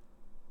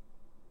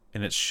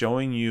 And it's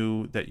showing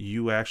you that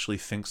you actually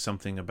think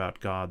something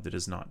about God that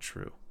is not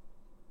true.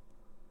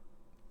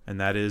 And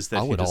that is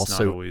that he is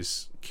not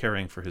always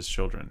caring for his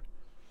children.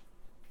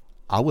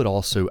 I would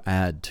also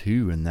add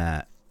too, and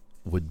that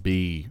would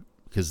be,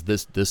 because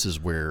this is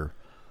where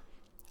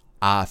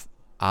I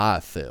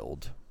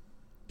failed,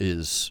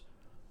 is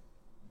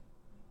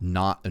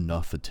not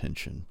enough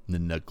attention, the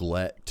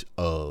neglect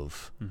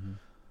of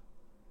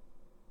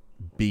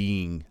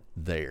being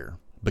there,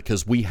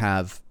 because we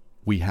have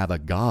a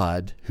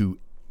God who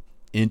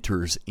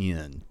enters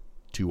in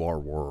to our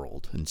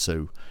world. And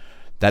so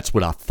that's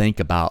what I think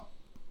about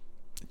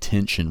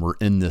tension. We're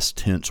in this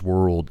tense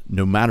world.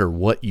 No matter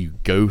what you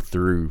go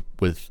through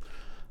with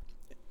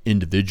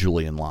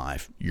individually in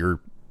life, you're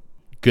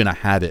going to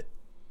have it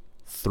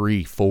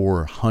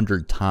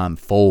 300-400 time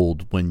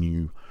fold when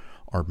you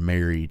are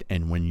married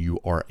and when you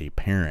are a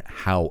parent.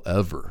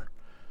 However,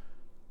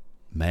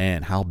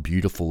 man, how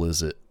beautiful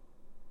is it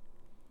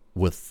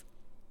with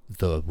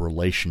the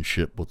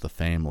relationship with the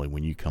family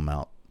when you come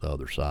out the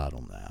other side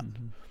on that.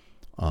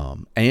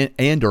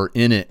 And are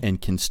in it and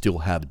can still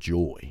have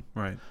joy.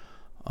 Right.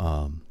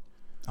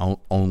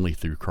 Only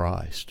through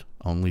Christ,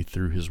 only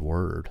through his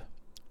word.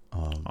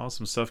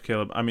 Awesome stuff,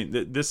 Caleb. I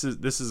mean, this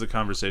is a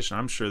conversation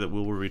I'm sure that we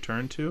will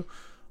return to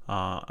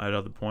at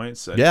other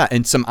points. Yeah,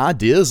 and some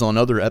ideas on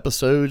other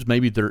episodes.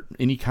 Maybe there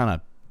any kind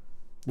of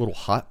little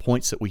hot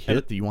points that we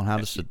hit that you want to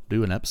have us to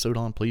do an episode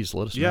on. Please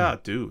let us know. Yeah,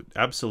 dude,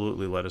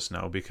 absolutely let us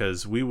know,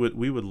 because we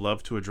would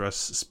love to address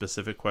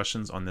specific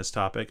questions on this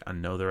topic. I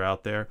know they're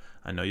out there.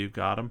 I know you've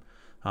got them.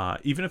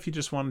 Even if you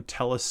just want to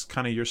tell us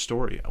kind of your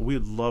story,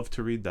 we'd love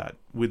to read that.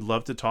 We'd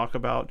love to talk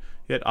about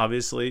it.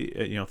 Obviously,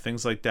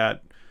 things like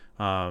that,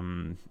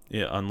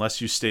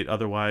 unless you state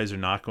otherwise, are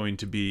not going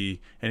to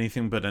be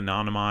anything but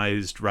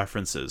anonymized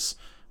references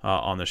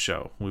on the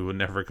show. We would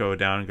never go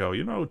down and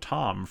go,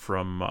 Tom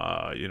from,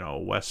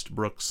 West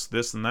Brooks,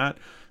 this and that,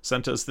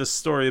 sent us this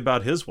story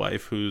about his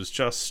wife who's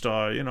just,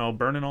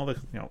 burning all the,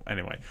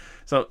 anyway.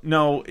 So,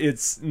 no,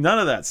 it's none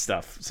of that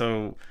stuff.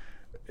 So,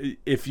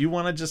 if you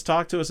want to just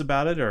talk to us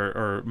about it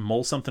or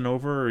mull something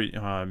over,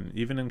 or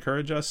even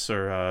encourage us,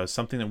 or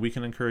something that we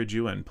can encourage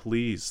you in,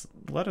 please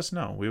let us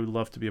know. We would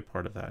love to be a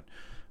part of that.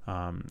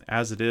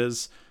 As it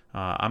is,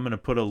 I'm going to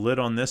put a lid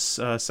on this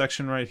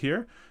section right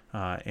here.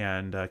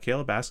 And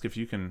Caleb, ask if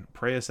you can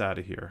pray us out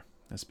of here,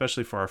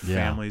 especially for our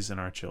families and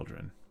our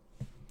children.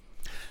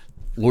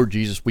 Lord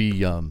Jesus,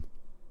 we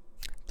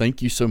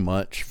thank you so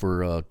much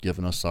for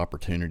giving us the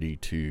opportunity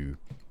to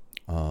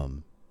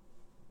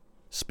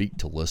speak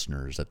to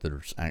listeners, that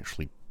there's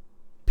actually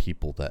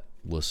people that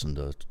listen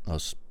to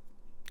us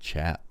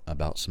chat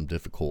about some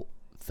difficult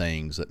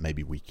things that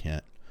maybe we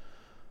can't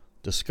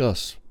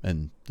discuss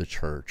in the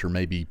church, or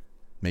maybe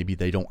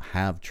they don't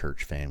have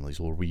church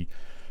families. Lord, we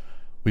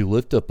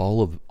lift up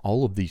all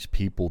of these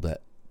people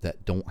that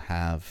don't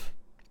have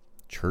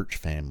church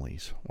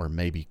families, or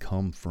maybe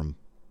come from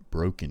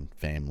broken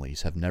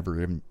families, have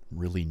never even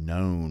really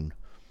known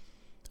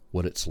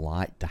what it's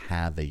like to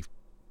have a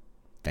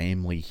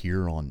family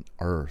here on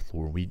earth,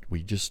 where we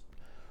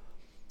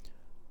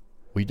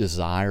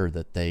desire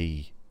that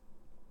they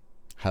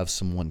have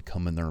someone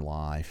come in their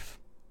life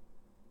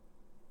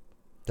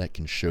that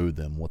can show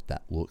them what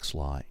that looks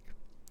like.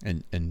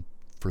 And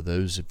for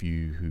those of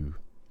you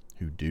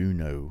who do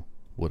know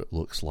what it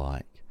looks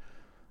like,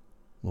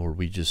 Lord,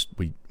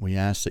 we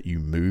ask that you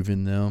move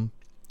in them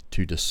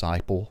to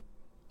disciple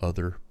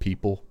other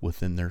people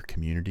within their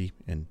community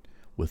and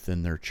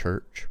within their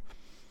church,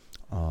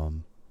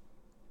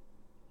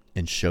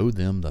 and show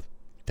them the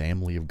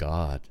family of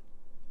God.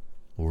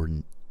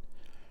 Lord,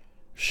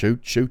 show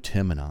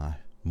Tim and I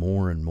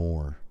more and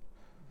more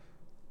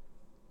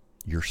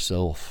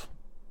yourself.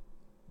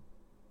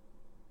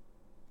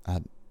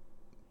 I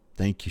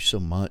thank you so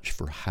much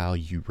for how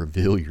you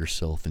reveal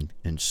yourself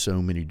in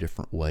so many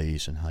different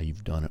ways, and how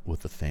you've done it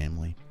with the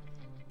family.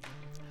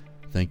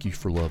 Thank you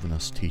for loving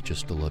us. Teach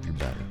us to love you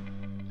better.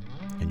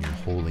 In your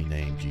holy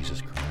name,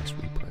 Jesus Christ,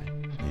 we pray.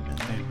 Amen.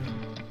 Amen.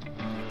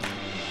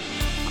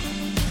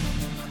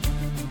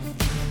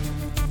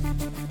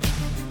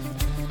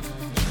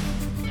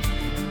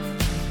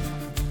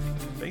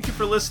 Thank you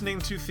for listening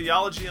to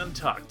Theology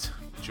Untucked.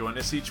 Join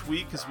us each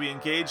week as we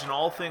engage in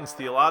all things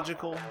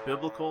theological,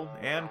 biblical,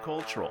 and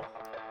cultural.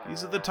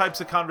 These are the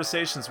types of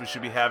conversations we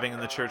should be having in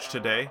the church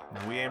today,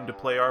 and we aim to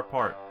play our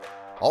part.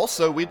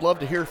 Also, we'd love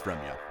to hear from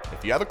you.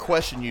 If you have a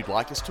question you'd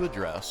like us to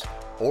address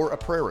or a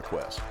prayer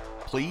request,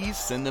 please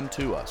send them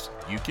to us.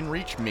 You can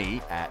reach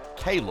me at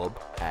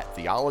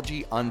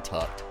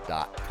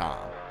caleb@theologyuntucked.com.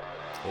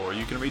 Or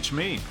you can reach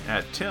me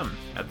at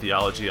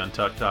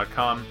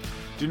tim@theologyuntucked.com.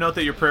 Do note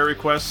that your prayer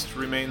requests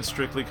remain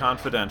strictly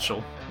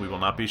confidential. We will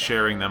not be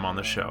sharing them on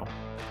the show.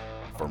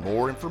 For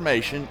more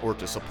information or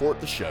to support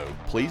the show,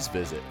 please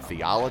visit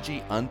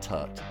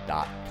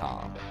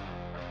theologyuntucked.com.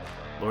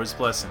 Lord's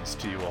blessings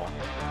to you all.